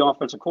good to be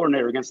offensive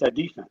coordinator against that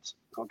defense.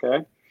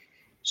 Okay.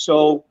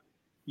 So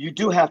you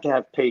do have to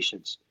have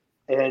patience,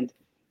 and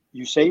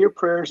you say your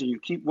prayers and you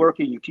keep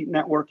working, you keep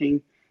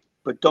networking,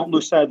 but don't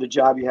lose sight of the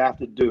job you have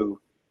to do.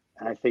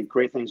 And I think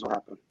great things will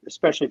happen,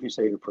 especially if you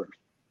say your prayers.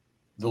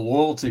 The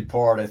loyalty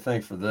part, I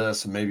think, for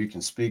this, and maybe you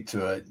can speak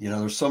to it.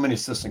 There's so many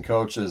assistant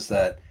coaches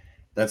that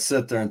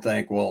sit there and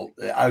think, well,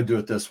 I would do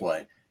it this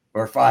way.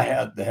 Or if I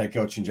had the head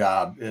coaching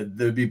job, it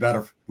would be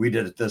better if we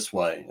did it this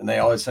way. And they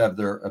always have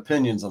their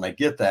opinions, and I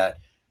get that.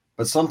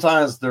 But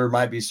sometimes there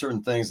might be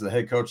certain things the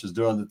head coach is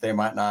doing that they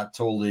might not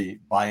totally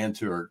buy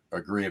into or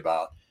agree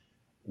about.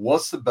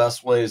 What's the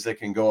best ways they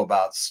can go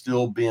about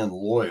still being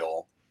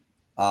loyal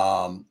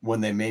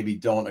when they maybe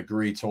don't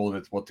agree totally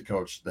with what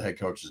the head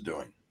coach is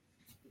doing?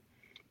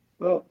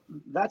 Well,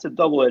 that's a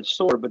double-edged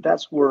sword, but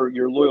that's where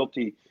your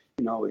loyalty,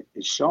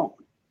 is shown.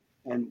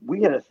 And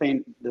we had the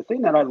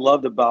thing that I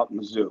loved about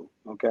Mizzou,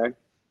 okay?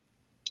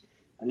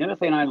 And the other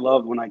thing I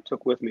loved when I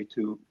took with me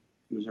to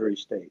Missouri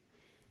State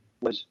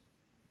was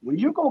when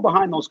you go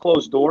behind those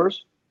closed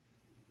doors,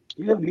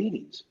 you have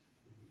meetings.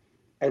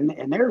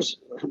 And there's,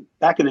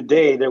 back in the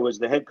day, there was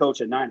the head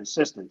coach and 9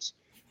 assistants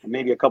and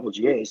maybe a couple of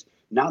GAs.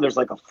 Now there's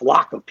like a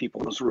flock of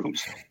people in those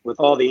rooms with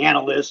all the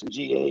analysts and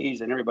GAs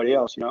and everybody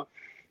else,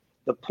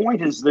 The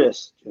point is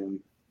this,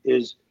 Jim,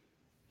 is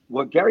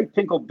what Gary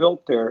Pinkel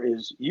built there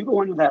is you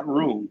go into that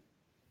room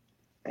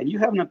and you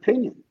have an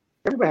opinion.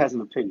 Everybody has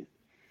an opinion.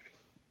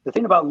 The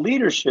thing about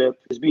leadership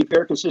is being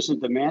fair,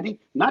 consistent, demanding,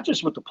 not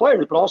just with the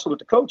players, but also with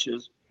the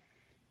coaches.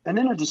 And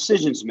then a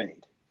decision's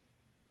made.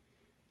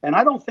 And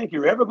I don't think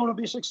you're ever going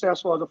to be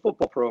successful as a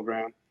football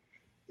program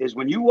is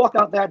when you walk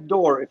out that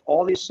door if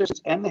all the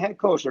assistants and the head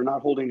coach are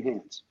not holding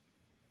hands.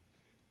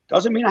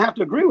 Doesn't mean I have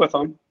to agree with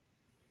them,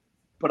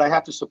 but I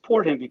have to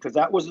support him because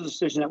that was the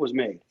decision that was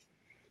made.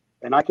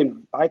 And I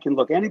can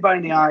look anybody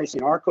in the eye, see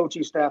our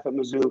coaching staff at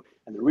Mizzou,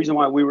 and the reason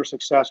why we were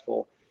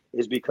successful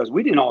is because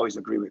we didn't always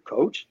agree with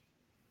coach.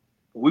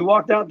 When we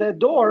walked out that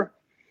door,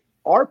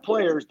 our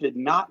players did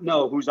not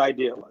know whose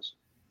idea it was.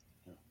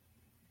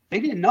 They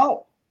didn't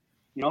know.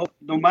 No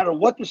matter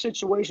what the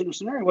situation or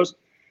scenario was,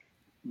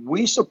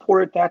 we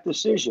supported that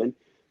decision.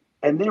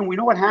 And then we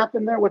know what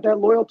happened there with that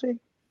loyalty?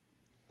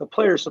 The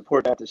players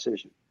support that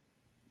decision.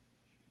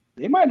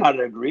 They might not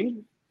have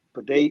agreed,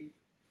 but they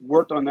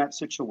worked on that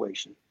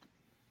situation.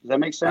 Does that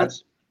make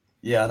sense?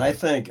 And I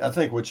think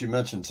what you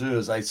mentioned too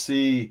is I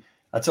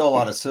tell a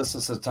lot of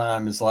assistants at the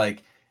time is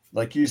like,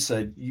 like you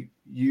said,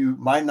 you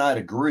might not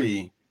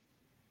agree,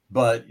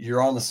 but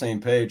you're on the same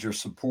page. You're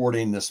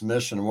supporting this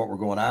mission and what we're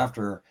going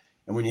after.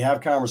 And when you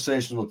have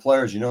conversations with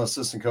players,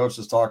 assistant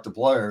coaches talk to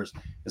players.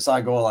 It's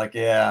not going like,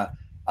 yeah,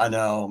 I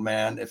know,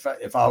 man.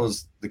 If I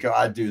was the coach,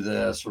 I'd do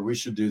this, or we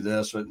should do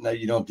this. Or no,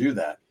 you don't do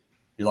that.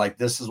 You're like,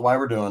 this is why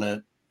we're doing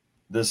it.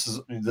 This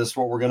is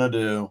what we're gonna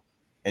do.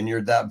 And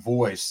you're that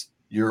voice.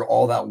 You're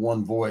all that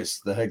one voice,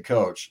 the head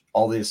coach,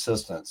 all the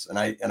assistants. And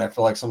I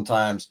feel like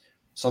sometimes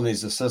some of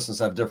these assistants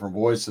have different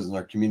voices and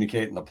they're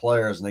communicating to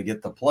players, and they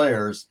get the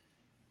players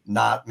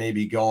not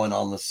maybe going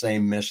on the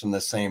same mission, the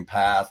same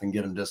path, and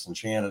get them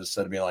disenchanted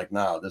instead of being like,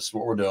 no, this is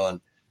what we're doing.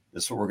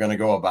 This is what we're going to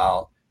go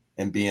about,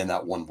 and being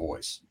that one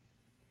voice.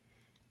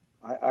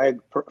 I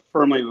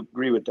firmly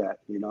agree with that,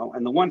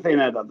 and the one thing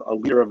that a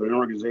leader of an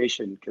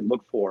organization can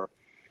look for,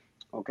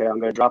 okay, I'm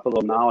going to drop a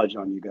little knowledge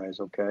on you guys,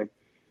 okay?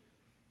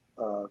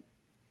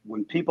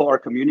 When people are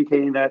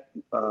communicating that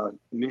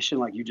mission,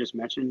 like you just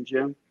mentioned,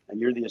 Jim, and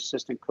you're the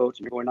assistant coach,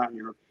 and you're going out and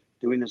you're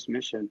doing this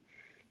mission,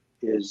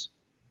 this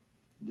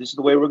is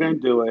the way we're going to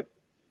do it.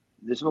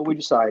 This is what we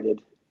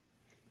decided.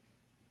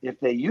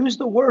 If they use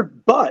the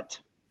word but,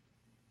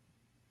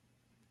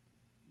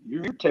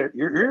 your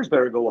ears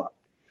better go up.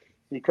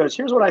 Because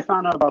here's what I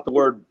found out about the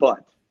word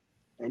but.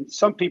 And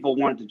some people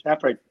wanted to,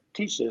 after I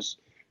teach this,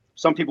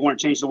 some people want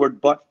to change the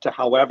word but to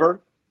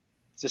however.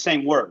 It's the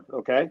same word,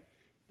 okay?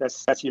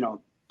 That's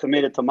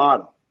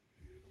tomato.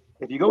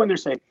 If you go in there and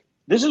say,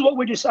 this is what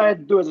we decided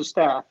to do as a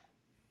staff,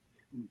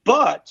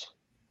 but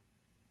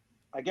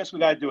I guess we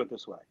got to do it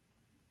this way.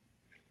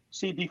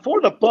 See,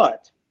 before the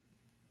but,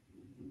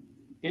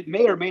 it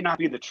may or may not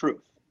be the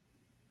truth.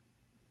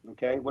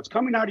 Okay? What's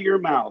coming out of your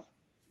mouth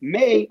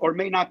may or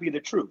may not be the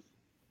truth.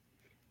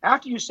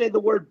 After you say the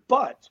word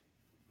but,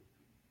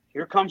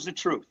 here comes the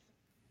truth.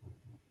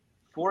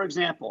 For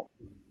example,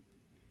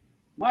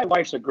 my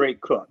wife's a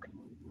great cook,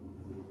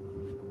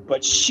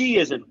 but she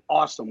is an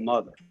awesome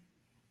mother.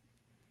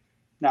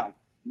 Now,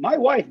 my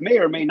wife may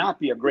or may not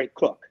be a great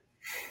cook,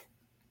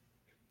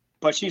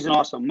 but she's an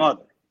awesome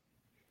mother.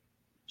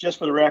 Just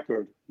for the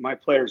record, my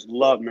players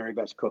love Mary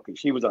Beth's cooking.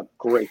 She was a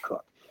great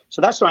cook.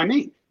 So that's what I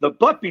mean. The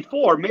but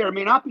before may or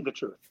may not be the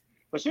truth.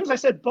 But as soon as I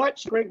said but,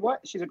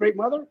 she's a great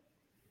mother,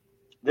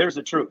 there's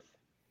the truth.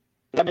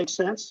 Does that make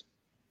sense?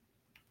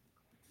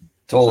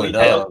 Totally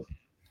does.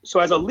 So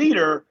as a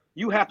leader,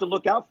 you have to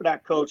look out for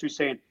that coach who's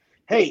saying,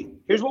 hey,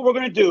 here's what we're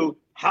going to do.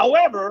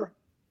 However,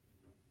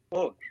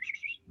 there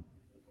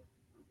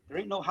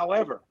ain't no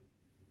however.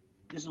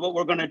 This is what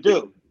we're going to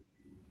do.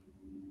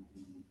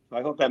 So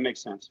I hope that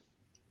makes sense.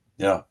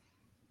 Yeah.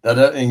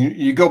 And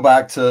you go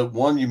back to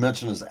one you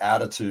mentioned is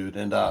attitude.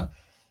 And, Ben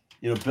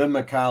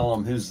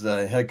McCallum, who's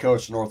the head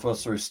coach of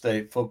Northwestern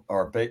State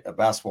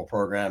basketball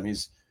program,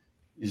 he's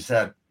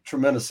had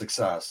tremendous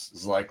success.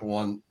 He's like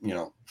won,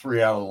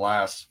 3 out of the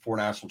last 4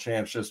 national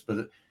championships.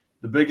 But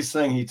the biggest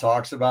thing he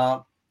talks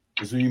about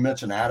is when you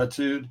mention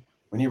attitude,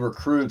 when he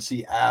recruits,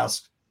 he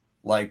asks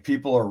like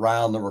people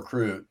around the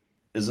recruit,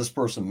 is this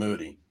person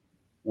moody?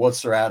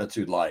 What's their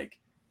attitude like?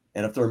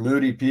 And if they're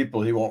moody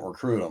people, he won't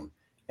recruit them.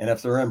 And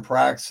if they're in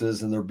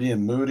practices and they're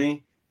being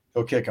moody,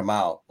 he'll kick them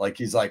out. Like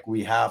he's like,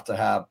 we have to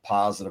have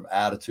positive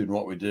attitude in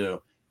what we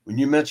do. When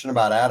you mention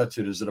about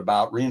attitude, is it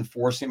about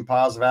reinforcing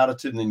positive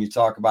attitude? And then you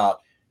talk about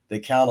the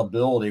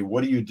accountability.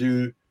 What do you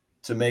do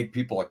to make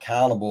people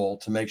accountable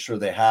to make sure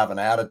they have an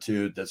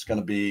attitude that's going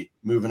to be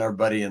moving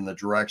everybody in the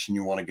direction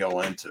you want to go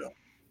into?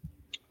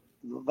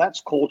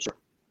 That's culture.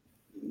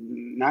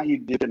 Now you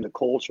dip into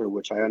culture,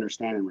 which I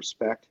understand and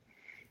respect.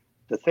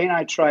 The thing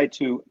I try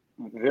to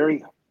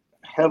very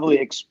heavily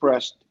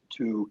express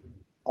to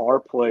our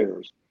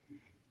players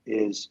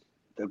is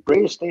the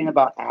greatest thing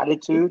about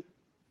attitude,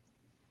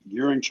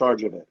 you're in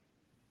charge of it.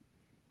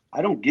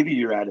 I don't give you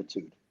your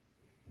attitude.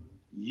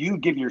 You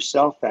give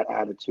yourself that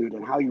attitude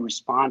and how you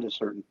respond to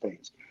certain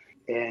things.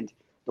 And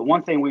the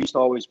one thing we used to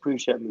always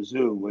preach at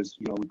Mizzou was,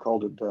 we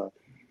called it,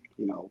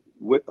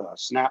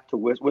 snap to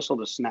whistle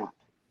to snap.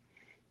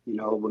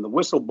 When the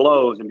whistle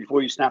blows and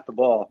before you snap the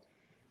ball,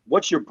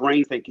 what's your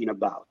brain thinking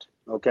about?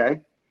 Okay.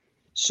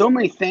 So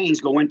many things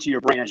go into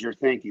your brain as you're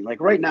thinking.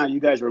 Like right now, you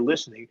guys are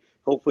listening.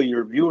 Hopefully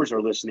your viewers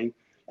are listening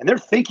and they're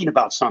thinking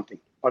about something.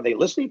 Are they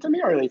listening to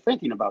me or are they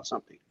thinking about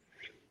something?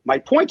 My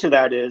point to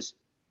that is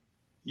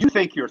you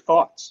think your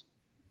thoughts.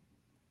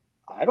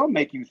 I don't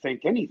make you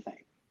think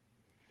anything.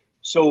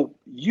 So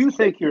you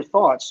think your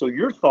thoughts. So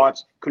your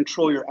thoughts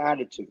control your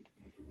attitude.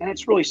 And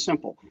it's really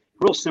simple.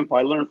 Real simple.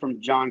 I learned from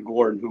John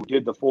Gordon, who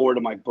did the foreword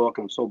of my book.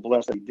 I'm so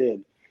blessed that he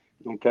did.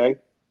 Okay.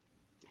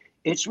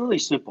 It's really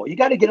simple. You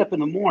got to get up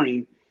in the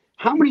morning.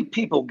 How many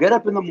people get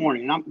up in the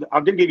morning? And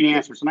I'll give you the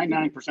answer. So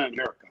 99% of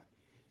America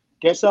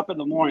gets up in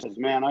the morning and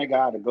says, man, I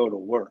got to go to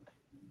work.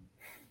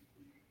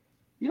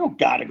 You don't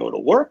got to go to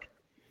work.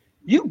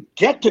 You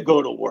get to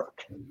go to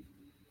work.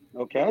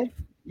 Okay?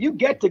 You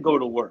get to go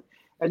to work.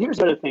 And here's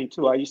the other thing,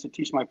 too. I used to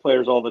teach my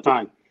players all the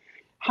time.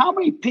 How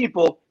many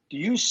people do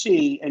you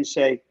see and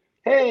say,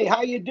 hey,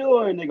 how you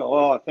doing? They go,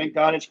 oh, thank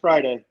God it's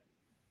Friday.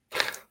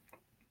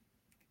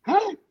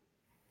 Huh?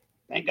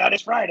 Thank God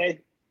it's Friday.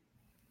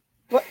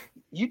 What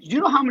you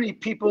know how many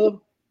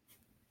people,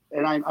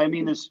 and I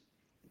mean this,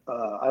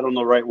 I don't know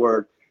the right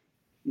word,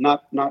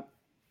 not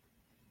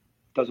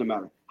doesn't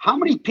matter. How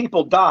many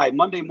people die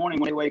Monday morning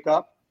when they wake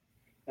up,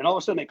 and all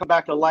of a sudden they come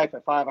back to life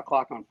at 5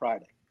 o'clock on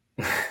Friday?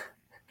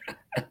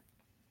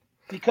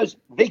 Because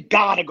they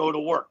gotta go to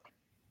work.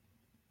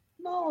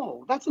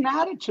 No, that's an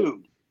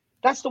attitude.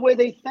 That's the way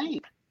they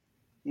think.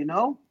 You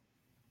know?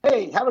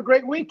 Hey, have a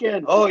great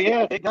weekend. Oh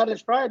yeah, thank God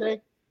it's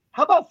Friday.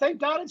 How about thank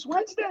God it's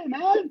Wednesday,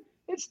 man?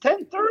 It's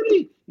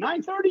 10:30,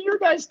 9:30 your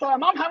guys'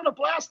 time. I'm having a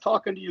blast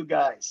talking to you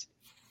guys.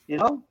 You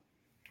know?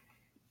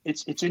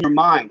 It's in your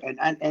mind.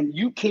 And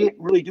you can't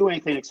really do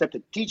anything except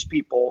to teach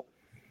people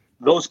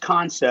those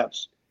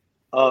concepts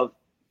of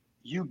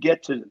you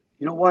get to,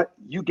 you know what?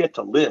 You get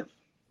to live.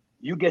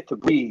 You get to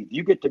breathe.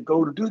 You get to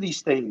go to do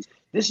these things.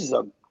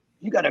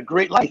 You got a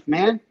great life,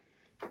 man.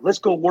 Let's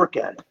go work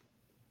at it.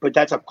 But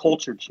that's a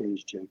culture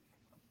change, Jim.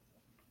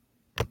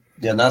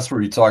 Yeah, and that's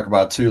where you talk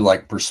about too,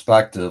 like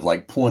perspective,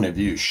 like point of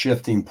view,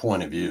 shifting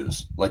point of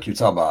views. Like you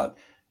talk about,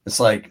 it's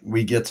like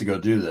we get to go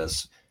do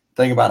this.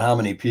 Think about how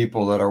many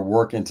people that are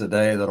working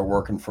today that are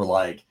working for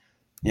like,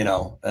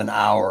 an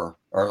hour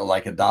or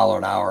like $1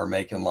 an hour,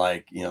 making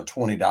like,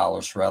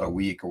 $20 throughout a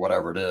week or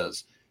whatever it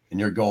is. And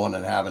you're going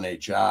and having a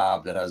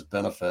job that has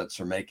benefits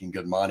or making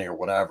good money or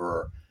whatever,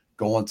 or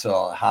going to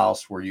a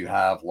house where you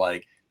have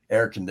like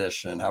air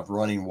conditioning, have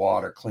running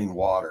water, clean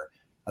water.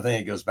 I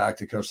think it goes back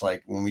to Coach,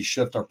 like when we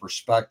shift our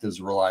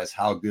perspectives, realize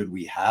how good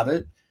we have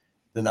it,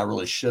 then that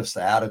really shifts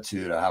the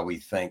attitude of how we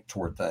think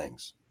toward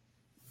things.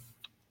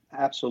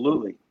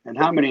 Absolutely. And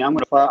how many? I'm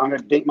going to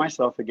date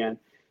myself again.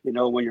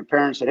 When your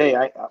parents said,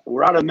 "Hey,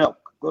 we're out of milk.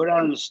 Go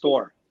down to the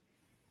store."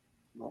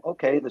 Well,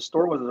 okay, the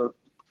store was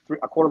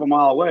a quarter of a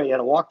mile away. You had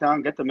to walk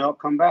down, get the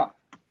milk, come back.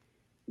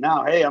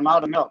 Now, hey, I'm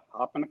out of milk.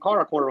 Hop in the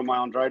car a quarter of a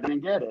mile and drive down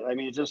and get it. I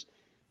mean, it's just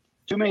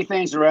too many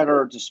things are at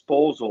our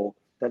disposal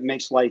that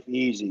makes life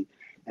easy.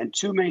 And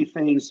too many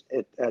things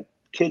at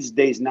kids'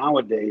 days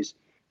nowadays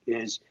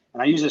is,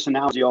 and I use this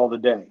analogy all the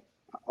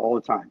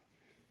time,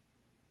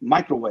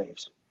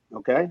 microwaves,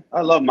 okay?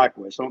 I love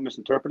microwaves, so don't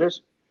misinterpret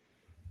this.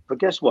 But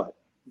guess what?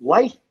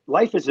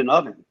 Life is an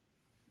oven.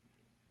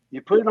 You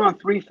put it on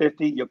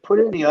 350, you put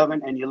it in the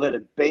oven, and you let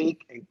it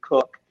bake and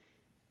cook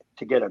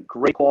to get a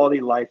great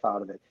quality life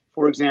out of it.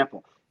 For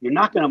example, you're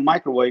not going to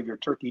microwave your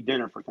turkey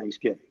dinner for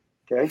Thanksgiving,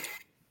 okay?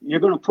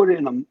 You're going to put it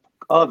in the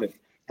oven.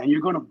 And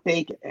you're going to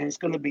bake it, and it's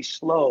going to be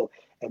slow.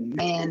 And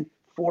man,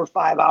 4 or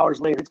 5 hours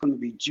later, it's going to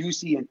be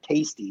juicy and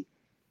tasty.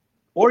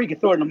 Or you can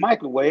throw it in the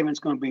microwave, and it's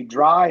going to be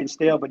dry and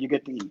stale, but you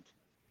get to eat.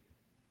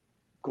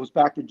 Goes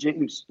back to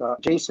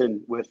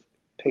Jason with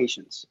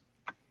patience.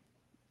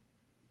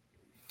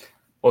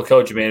 Well,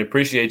 Coach, man,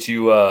 appreciate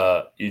you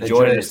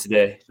joining us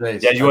today.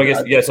 Jace, yeah, you want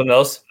to get something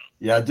else?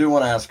 Yeah, I do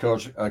want to ask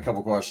Coach a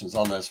couple questions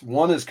on this.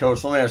 One is,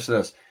 Coach, let me ask you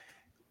this.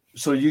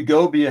 So you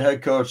go be a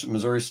head coach at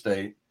Missouri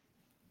State,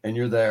 and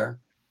you're there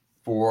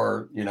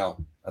for,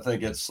 I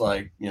think it's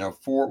like,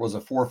 4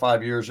 or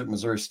 5 years at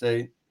Missouri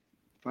State?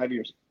 5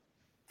 years.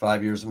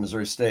 5 years at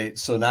Missouri State.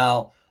 So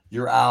now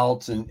you're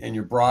out and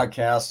you're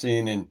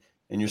broadcasting and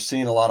you're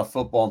seeing a lot of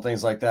football and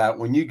things like that.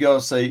 When you go,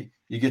 say,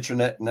 you get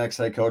your next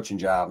head coaching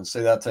job and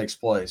say that takes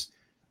place,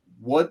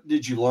 what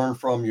did you learn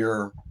from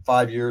your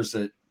 5 years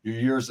at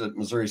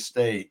Missouri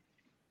State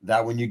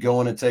that when you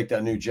go in and take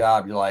that new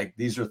job, you're like,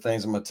 these are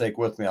things I'm going to take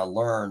with me. I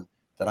learned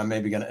that I'm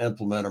maybe going to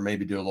implement or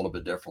maybe do a little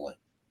bit differently?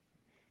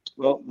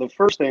 Well, the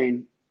first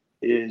thing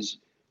is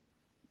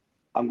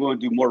I'm going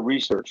to do more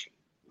research,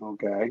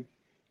 okay?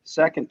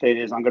 Second thing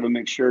is I'm going to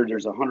make sure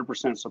there's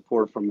 100%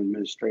 support from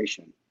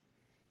administration.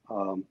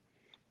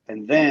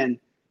 And then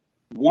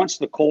once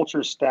the culture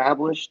is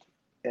established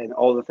and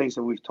all the things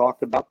that we've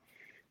talked about,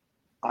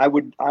 I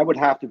would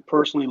have to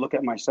personally look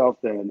at myself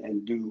then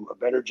and do a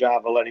better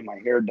job of letting my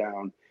hair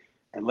down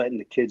and letting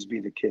the kids be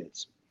the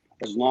kids,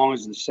 as long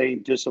as the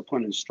same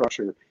discipline and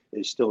structure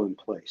is still in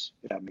place,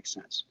 if that makes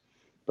sense.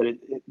 But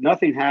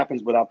nothing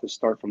happens without the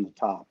start from the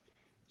top.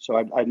 So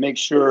I'd make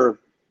sure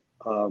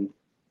the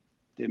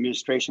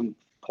administration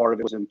part of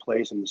it was in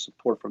place and the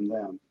support from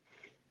them,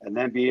 and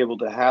then be able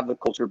to have the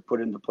culture put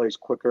into place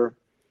quicker.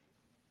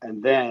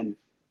 And then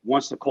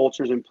once the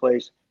culture is in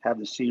place, have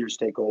the seniors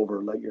take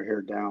over, let your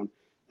hair down,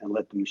 and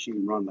let the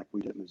machine run like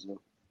we did in Mizzou.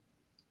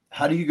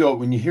 How do you go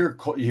when you hear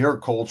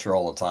culture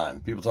all the time?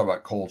 People talk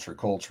about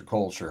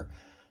culture.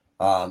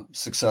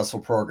 Successful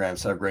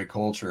programs have great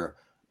culture.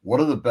 What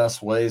are the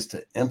best ways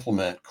to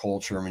implement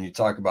culture? When you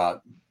talk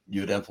about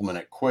you'd implement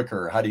it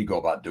quicker, how do you go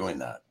about doing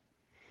that?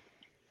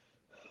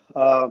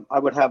 I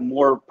would have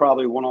more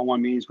probably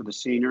one-on-one meetings with the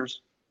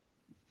seniors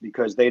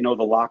because they know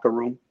the locker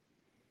room.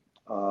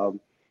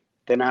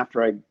 Then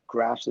after I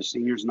grasp the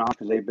seniors now,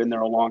 because they've been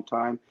there a long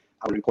time,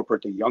 I would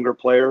incorporate the younger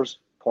players,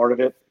 part of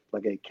it,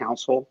 like a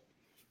council,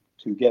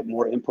 to get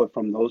more input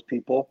from those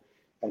people,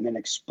 and then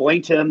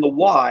explain to them the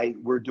why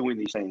we're doing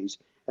these things.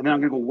 And then I'm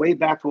going to go way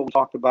back to what we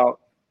talked about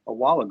a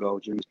while ago,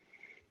 Jim.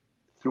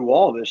 Through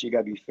all of this, you got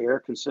to be fair,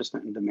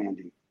 consistent, and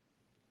demanding.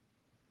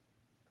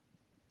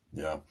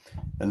 Yeah.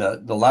 And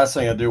the last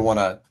thing I do want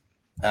to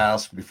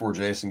ask before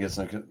Jason gets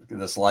into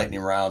this lightning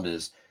round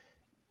is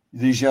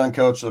these young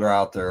coaches that are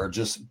out there are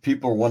just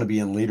people who want to be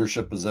in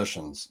leadership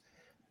positions.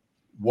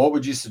 What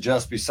would you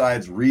suggest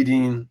besides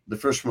reading the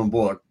Fisherman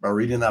book? By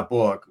reading that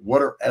book,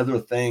 what are other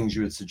things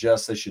you would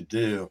suggest they should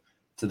do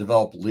to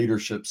develop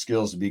leadership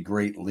skills to be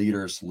great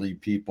leaders, to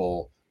lead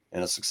people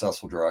in a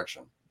successful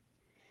direction?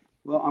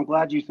 Well, I'm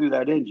glad you threw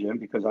that in, Jim,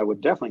 because I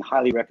would definitely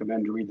highly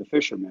recommend to read The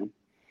Fisherman.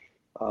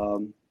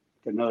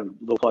 Get another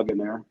little plug in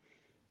there.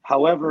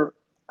 However,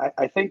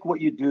 I think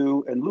what you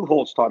do, and Lou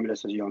Holtz taught me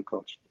this as a young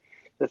coach,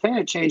 the thing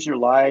that changes your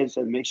lives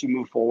and makes you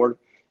move forward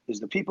is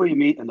the people you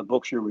meet and the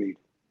books you read.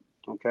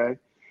 Okay.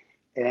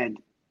 And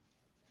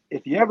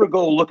if you ever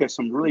go look at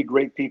some really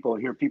great people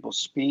and hear people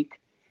speak,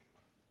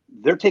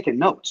 they're taking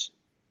notes.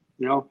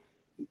 You know,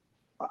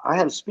 I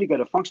had to speak at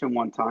a function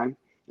one time,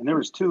 and there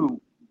was two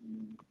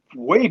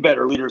way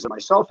better leaders than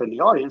myself in the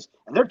audience,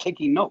 and they're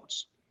taking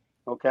notes.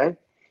 Okay.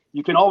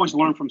 You can always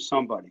learn from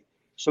somebody.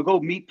 So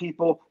go meet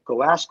people,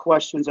 go ask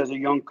questions as a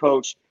young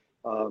coach,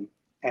 and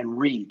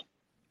read.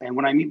 And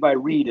what I mean by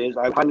read is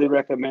I highly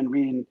recommend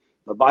reading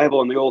the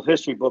Bible and the old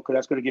history book, because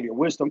that's going to give you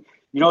wisdom.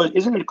 You know,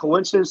 isn't it a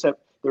coincidence that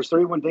there's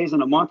 31 days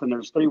in a month and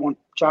there's 31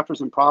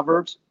 chapters in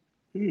Proverbs?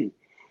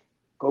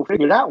 Go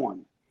figure that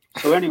one.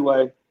 So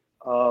anyway,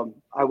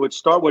 I would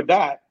start with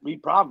that,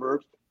 read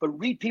Proverbs, but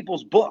read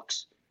people's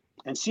books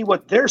and see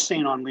what they're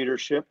saying on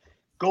leadership.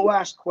 Go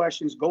ask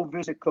questions, go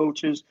visit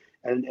coaches,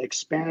 and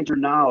expand your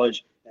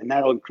knowledge, and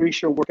that'll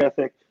increase your work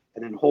ethic,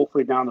 and then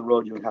hopefully down the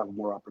road you'll have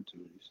more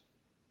opportunities.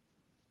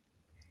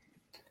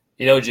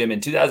 You know, Jim, in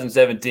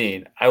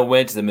 2017, I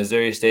went to the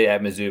Missouri State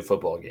at Mizzou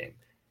football game,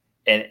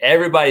 and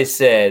everybody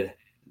said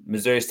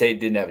Missouri State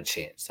didn't have a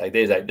chance. Like,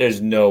 they was like, there's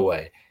no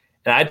way.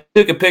 And I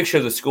took a picture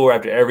of the score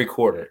after every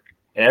quarter,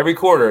 and every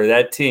quarter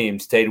that team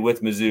stayed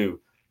with Mizzou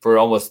for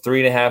almost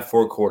 3.5,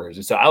 4 quarters.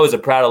 And so I was a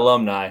proud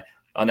alumni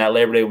on that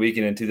Labor Day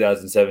weekend in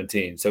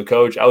 2017. So,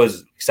 Coach, I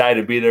was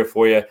excited to be there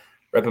for you,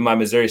 repping my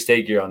Missouri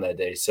State gear on that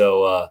day.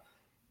 So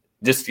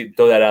just to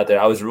throw that out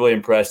there, I was really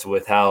impressed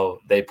with how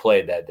they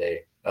played that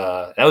day.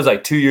 That was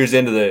like 2 years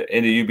into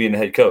you being the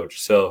head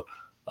coach. So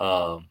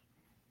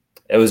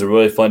it was a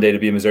really fun day to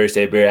be a Missouri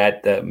State Bear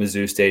at that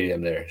Mizzou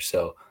Stadium there.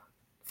 So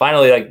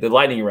finally, like the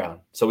lightning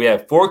round. So we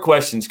have 4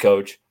 questions,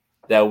 Coach,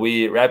 that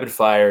we rapid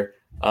fire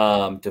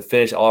to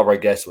finish all of our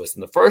guests with.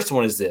 And the first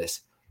one is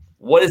this: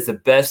 what is the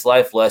best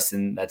life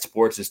lesson that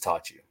sports has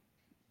taught you?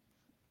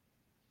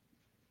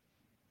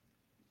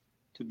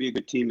 To be a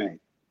good teammate.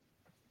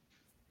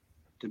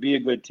 To be a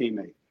good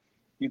teammate.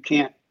 You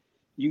can't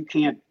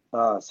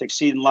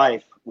succeed in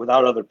life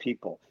without other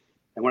people.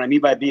 And what I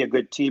mean by be a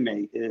good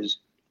teammate is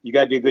you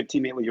got to be a good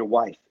teammate with your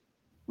wife,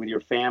 with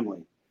your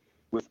family,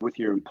 with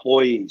your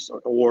employees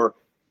or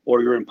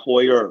your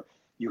employer.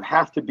 You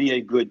have to be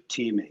a good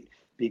teammate,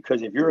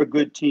 because if you're a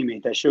good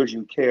teammate, that shows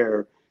you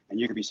care, and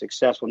you can be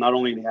successful not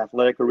only in the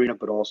athletic arena,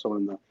 but also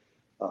in the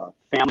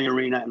family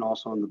arena and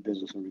also in the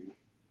business arena.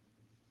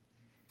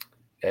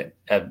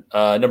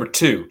 Okay. Number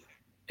 2,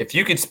 if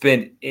you could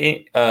spend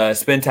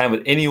time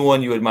with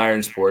anyone you admire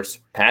in sports,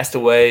 passed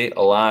away,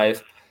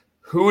 alive,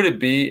 who would it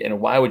be,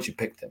 and why would you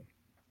pick them?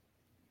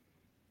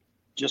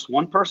 Just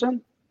one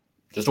person?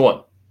 Just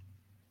one.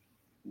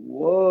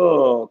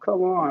 Whoa,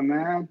 come on,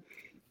 man.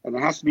 And it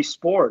has to be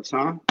sports,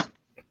 huh?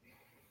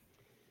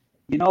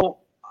 You know,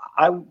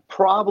 I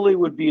probably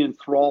would be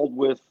enthralled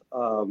with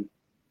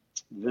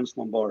Vince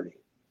Lombardi.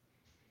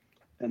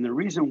 And the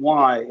reason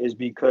why is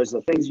because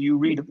the things you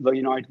read,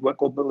 you know,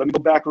 let me go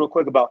back real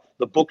quick about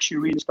the books you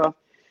read and stuff.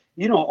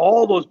 You know,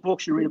 all those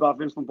books you read about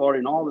Vince Lombardi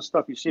and all the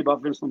stuff you see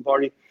about Vince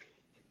Lombardi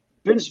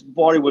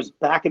was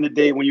back in the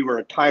day when you were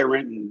a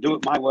tyrant and do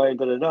it my way and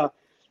da-da-da.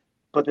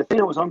 But the thing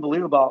that was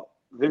unbelievable about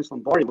Vince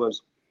Lombardi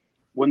was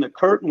when the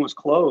curtain was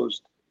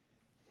closed,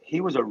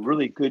 he was a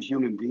really good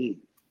human being.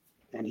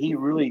 And he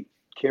really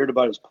cared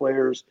about his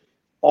players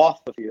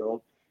off the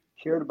field,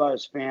 cared about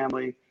his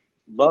family,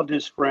 loved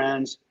his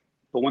friends.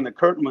 But when the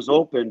curtain was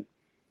open,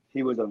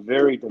 he was a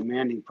very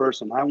demanding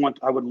person. I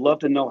would love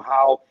to know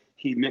how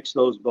he mixed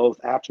those both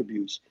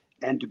attributes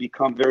and to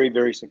become very,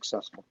 very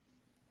successful.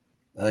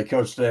 Hey,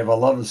 Coach Dave, I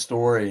love the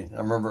story.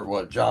 I remember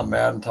what John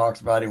Madden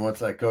talks about. He went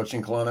to that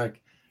coaching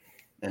clinic,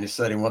 and he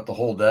said he went the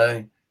whole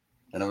day.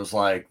 And it was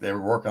like they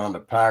were working on the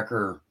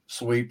Packer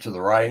sweep to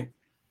the right.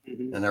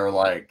 Mm-hmm. And they were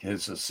like, he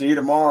said, see you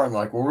tomorrow. I'm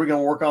like, what are we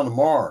going to work on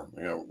tomorrow?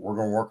 You know, we're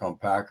going to work on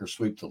Packer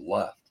sweep to the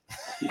left.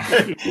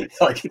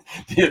 Like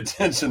the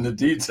attention to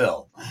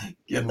detail,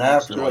 getting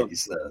after, like you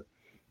said.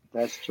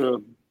 That's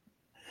true.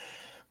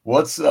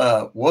 What's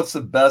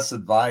the best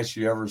advice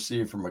you ever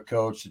received from a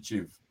coach that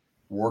you've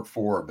worked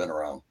for or been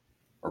around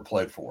or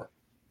played for?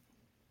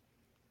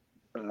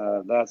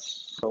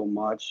 That's so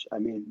much. I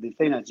mean, the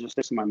thing that just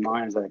sticks in my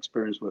mind is that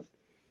experience with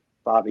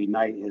Bobby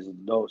Knight, his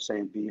note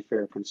saying, be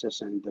fair,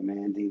 consistent, and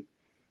demanding.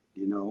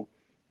 You know,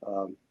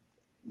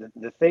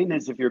 the thing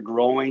is, if you're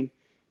growing,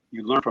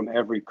 you learn from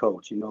every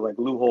coach. You know, like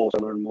Lou Holtz,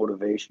 I learned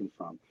motivation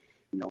from.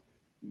 You know,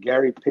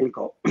 Gary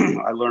Pinkel,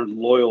 I learned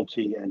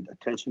loyalty and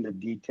attention to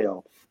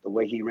detail, the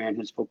way he ran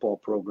his football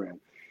program.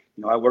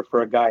 I worked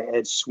for a guy,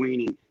 Ed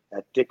Sweeney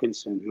at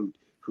Dickinson,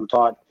 who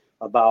taught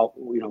about,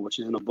 which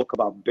is in a book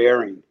about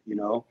bearing.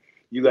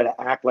 You got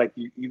to act like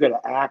you got to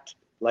act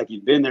like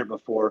you've been there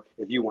before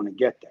if you want to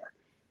get there.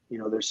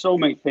 There's so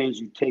many things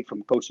you take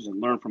from coaches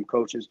and learn from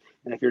coaches,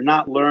 and if you're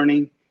not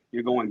learning,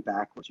 you're going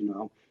backwards.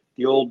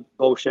 The old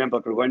Bo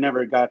Schembechler, who I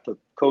never got to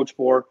coach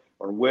for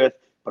or with,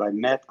 but I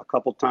met a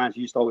couple times.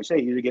 He used to always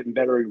say, "You're either getting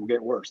better or you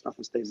get worse.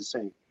 Nothing stays the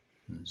same."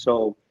 Mm-hmm.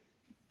 So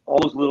all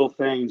those little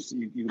things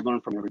you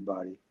learn from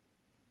everybody.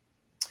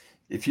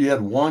 If you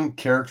had one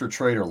character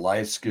trait or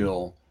life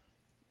skill,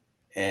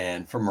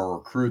 and from a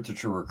recruit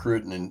that you're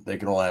recruiting, and they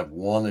can only have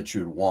one that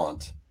you'd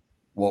want,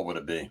 what would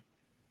it be?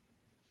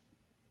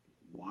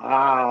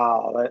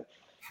 Wow.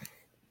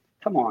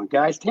 Come on,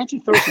 guys. Can't you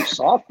throw some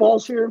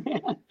softballs here,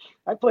 man?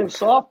 I play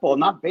softball,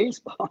 not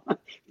baseball.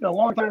 It's been a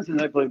long time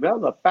since I played. That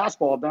was a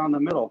fastball down the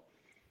middle.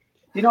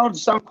 To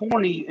sound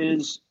corny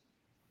is,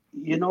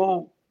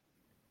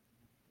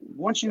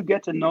 once you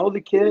get to know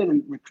the kid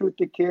and recruit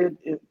the kid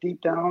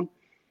deep down,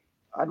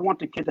 I'd want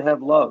the kid to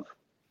have love.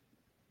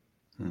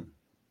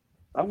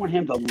 I want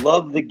him to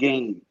love the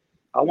game.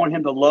 I want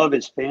him to love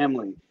his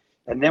family.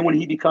 And then when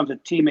he becomes a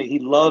teammate, he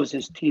loves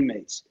his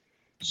teammates.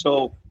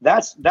 So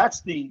that's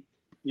the,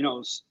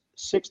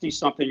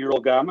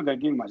 60-something-year-old guy. I'm not going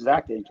to give him my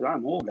exact age because I'm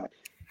an old guy.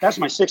 That's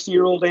my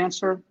 60-year-old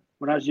answer.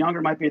 When I was younger,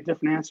 it might be a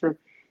different answer.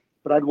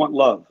 But I'd want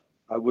love.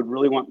 I would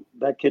really want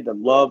that kid to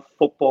love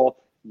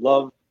football,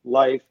 love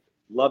life,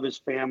 love his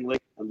family,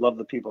 and love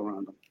the people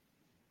around him.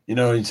 You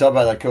talk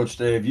about that, Coach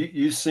Dave.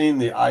 You've seen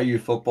the IU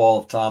football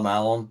of Tom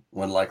Allen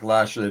when, like,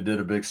 last year they did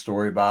a big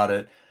story about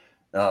it,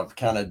 of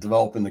kind of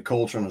developing the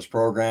culture in his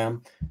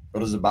program. But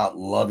it was about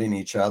loving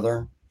each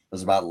other. It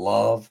was about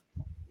love.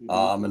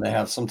 And they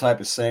have some type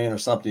of saying or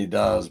something he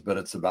does, but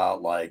it's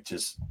about, like,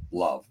 just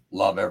love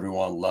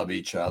everyone, love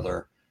each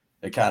other.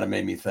 It kind of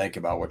made me think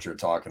about what you're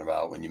talking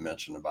about when you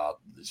mentioned about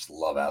this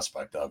love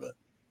aspect of it.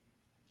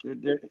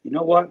 You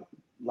know what?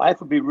 Life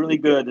would be really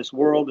good. This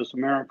world, this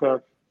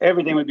America,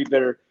 everything would be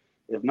better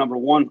if, number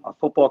one, a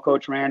football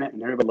coach ran it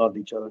and everybody loved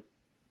each other.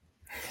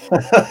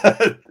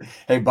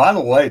 Hey, by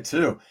the way,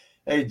 too,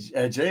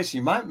 Jason,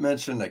 you might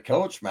mention the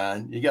coach,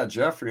 man. You got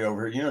Jeffrey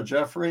over here.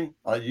 Jeffrey,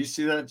 you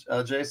see that,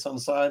 Jason, on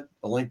the side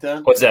of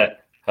LinkedIn? What's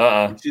that?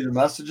 You see the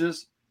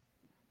messages?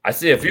 I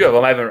see a few of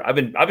them. I've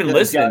been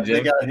listening, Jim.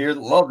 They got here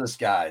that love this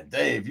guy.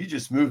 Dave, you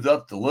just moved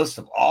up the list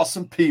of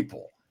awesome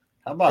people.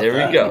 How about that?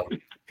 There we go.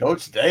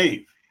 Coach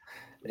Dave.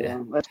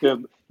 Yeah, that's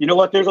good. You know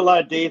what? There's a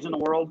lot of Daves in the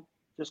world.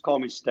 Just call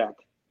me Steck.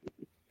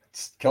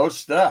 Coach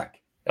Steck.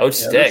 Coach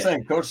Steck. They're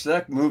saying Coach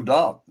Steck moved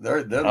up.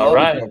 They're all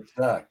right. Coach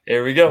Steck.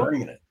 Here we go.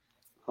 Bringing it.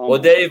 Well,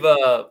 Dave,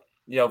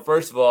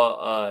 first of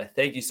all,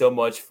 thank you so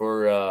much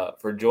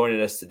for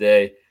joining us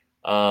today.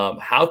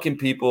 How can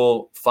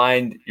people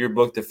find your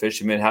book, The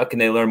Fisherman? How can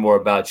they learn more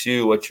about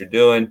you, what you're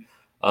doing?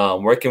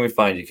 Where can we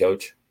find you,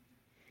 Coach?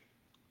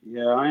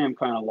 Yeah, I am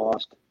kind of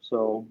lost.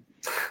 So,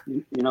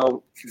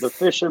 The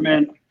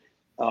Fisherman,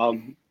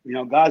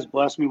 God's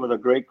blessed me with a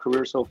great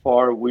career so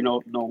far. We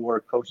don't know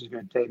where Coach is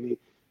going to take me.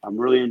 I'm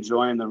really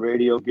enjoying the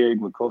radio gig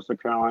with Coastal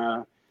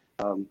Carolina.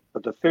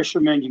 But The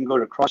Fisherman, you can go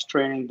to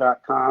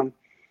crosstraining.com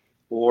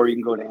or you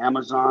can go to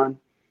Amazon.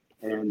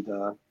 And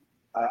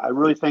I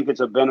really think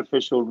it's a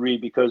beneficial read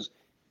because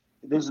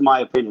this is my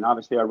opinion.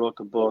 Obviously, I wrote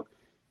the book.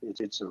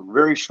 It's a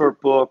very short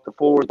book. The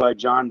foreword by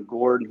John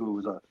Gordon, who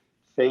was a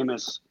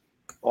famous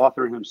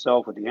author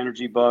himself with the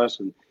Energy Bus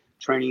and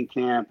Training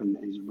Camp, and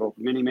he's wrote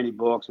many, many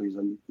books, and he's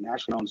a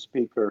nationally known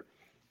speaker.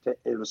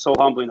 It was so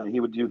humbling that he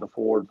would do the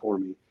foreword for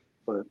me.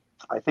 But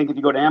I think if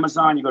you go to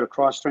Amazon, you go to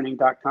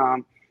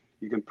crosstraining.com,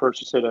 you can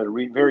purchase it at a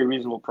very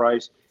reasonable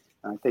price,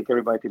 and I think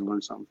everybody could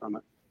learn something from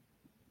it.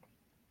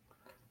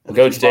 Well,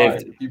 Coach Dave,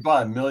 if you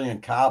buy 1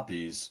 million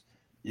copies,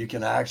 you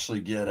can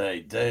actually get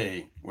a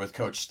day with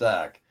Coach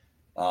Steck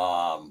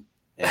and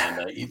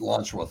eat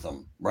lunch with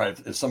them, right?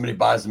 If somebody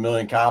buys 1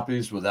 million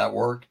copies, would that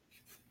work?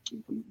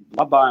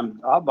 I'll buy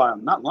them.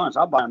 Not lunch.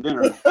 I'll buy them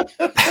dinner.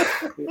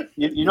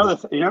 you know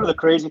the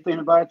crazy thing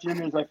about it,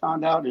 Jimmy, is I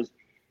found out is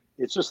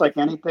it's just like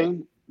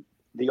anything.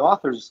 The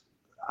authors,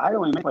 I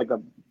only make like $1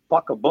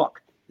 a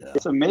book. Yeah.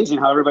 It's amazing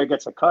how everybody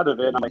gets a cut of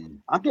it. I'm like,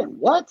 I'm getting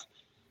what?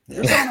 Yeah.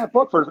 You're selling that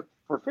book for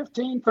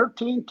 15,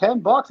 13,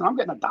 $10, and I'm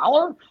getting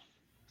 $1.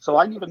 So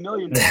I need 1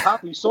 million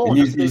copies sold.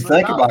 You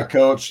think about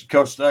Coach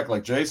Steck,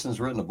 like Jason's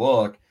written a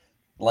book,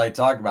 like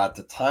talk about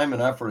the time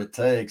and effort it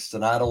takes to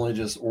not only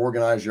just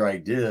organize your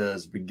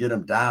ideas, but get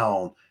them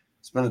down,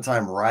 spend the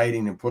time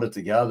writing and put it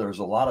together. There's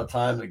a lot of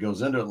time that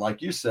goes into it.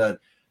 Like you said,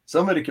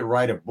 somebody could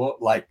write a book,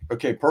 like,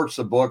 okay, purchase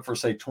a book for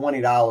say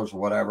 $20 or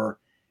whatever.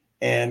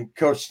 And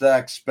Coach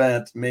Steck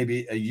spent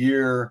maybe a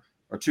year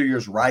or 2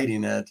 years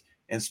writing it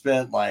and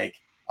spent like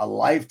a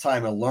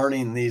lifetime of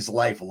learning these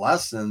life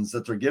lessons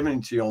that they're giving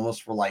to you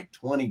almost for like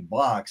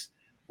 $20,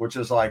 which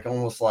is like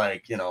almost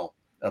like,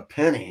 a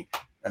penny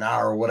an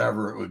hour or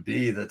whatever it would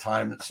be. The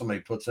time that somebody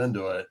puts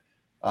into it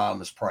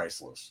is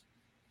priceless.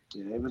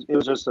 Yeah, it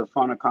was just a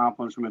fun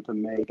accomplishment to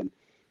make. And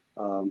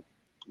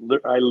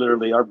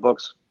our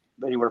books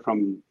anywhere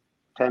from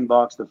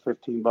 $10 to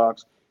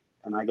 $15.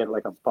 and I get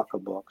like $1 a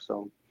book.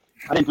 So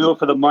I didn't do it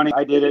for the money.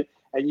 I did it.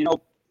 And,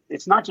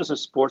 it's not just a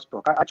sports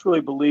book. I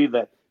truly believe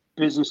that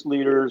business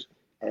leaders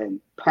and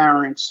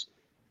parents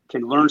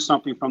can learn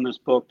something from this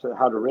book to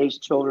how to raise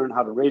children,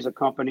 how to raise a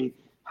company,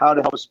 how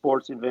to help a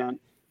sports event.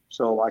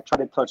 So I try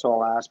to touch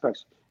all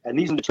aspects. And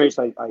these are the traits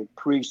I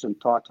preach and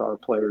taught to our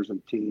players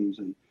and teams.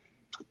 And,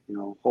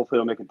 hopefully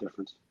it'll make a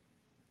difference.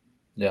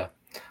 Yeah.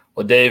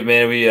 Well, Dave,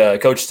 man, we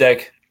Coach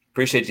Steck,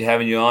 appreciate you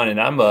having you on.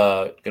 And I'm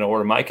going to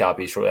order my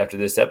copy shortly after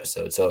this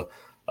episode. So,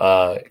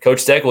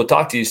 Coach Steck, we'll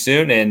talk to you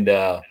soon. And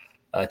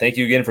thank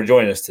you again for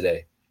joining us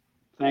today.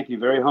 Thank you.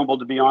 Very humbled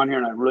to be on here,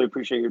 and I really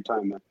appreciate your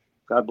time, man.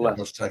 God bless.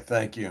 Coach Steck,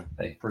 thank you.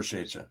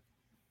 Appreciate you.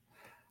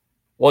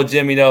 Well,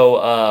 Jim,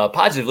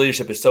 positive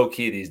leadership is so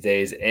key these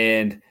days.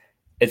 And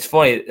it's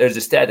funny, there's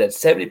a stat that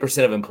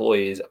 70% of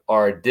employees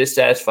are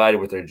dissatisfied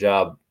with their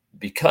job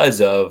because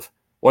of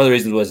one of the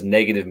reasons was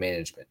negative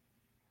management.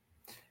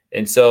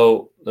 And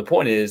so the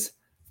point is,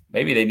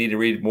 maybe they need to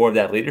read more of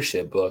that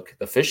leadership book,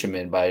 The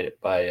Fisherman by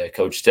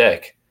Coach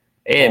Steck,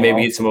 and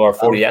maybe get some of our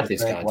 40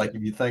 athletes content. Like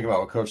if you think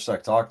about what Coach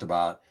Steck talked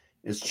about,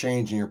 it's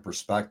changing your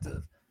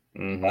perspective.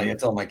 Mm-hmm. Like I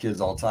tell my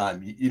kids all the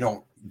time, you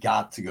don't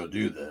got to go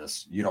do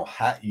this. You don't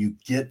you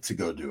get to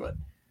go do it.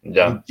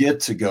 Yeah. You get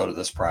to go to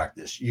this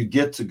practice. You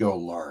get to go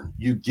learn.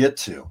 You get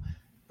to.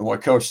 And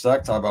what Coach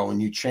Steck talked about, when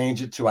you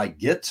change it to I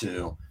get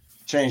to,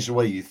 change the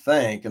way you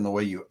think and the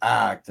way you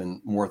act,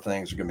 and more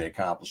things are going to be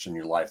accomplished in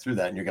your life through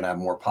that. And you're going to have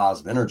more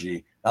positive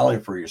energy, not only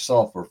for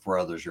yourself, but for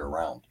others you're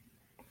around.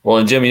 Well,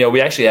 and Jim,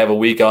 we actually have a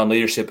week on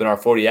leadership in our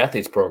 40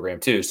 Athletes program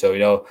too.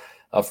 So,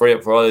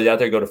 for all of you out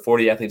there, go to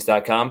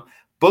 40athletes.com,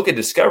 book a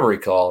discovery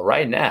call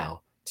right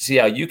now to see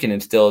how you can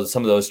instill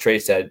some of those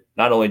traits that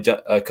not only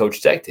Coach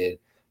Steck did,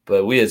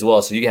 but we as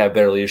well, so you can have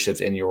better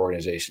leaderships in your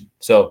organization.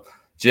 So,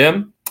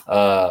 Jim,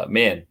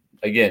 man,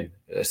 again,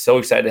 so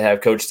excited to have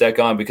Coach Steck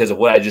on because of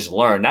what I just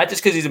learned. Not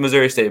just because he's a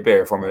Missouri State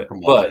Bear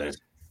but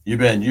you've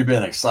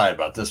been excited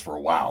about this for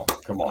a while.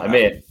 Come on,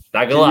 man.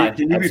 Not gonna lie.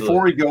 Can you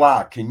before we go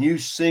out, can you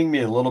sing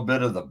me a little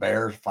bit of the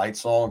Bear fight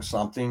song?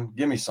 Something?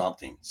 Give me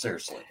something.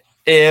 Seriously.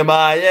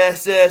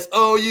 MISSOURI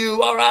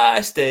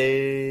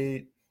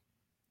State.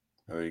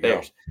 There you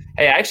Bears. go.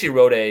 Hey, I actually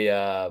wrote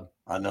a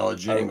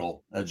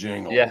jingle. A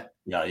jingle. Yeah.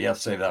 Yeah, you have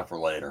to save that for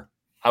later.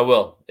 I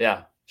will.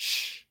 Yeah.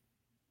 Shh.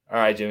 All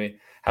right, Jimmy.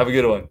 Have a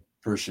good one.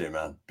 Appreciate it,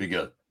 man. Be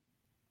good.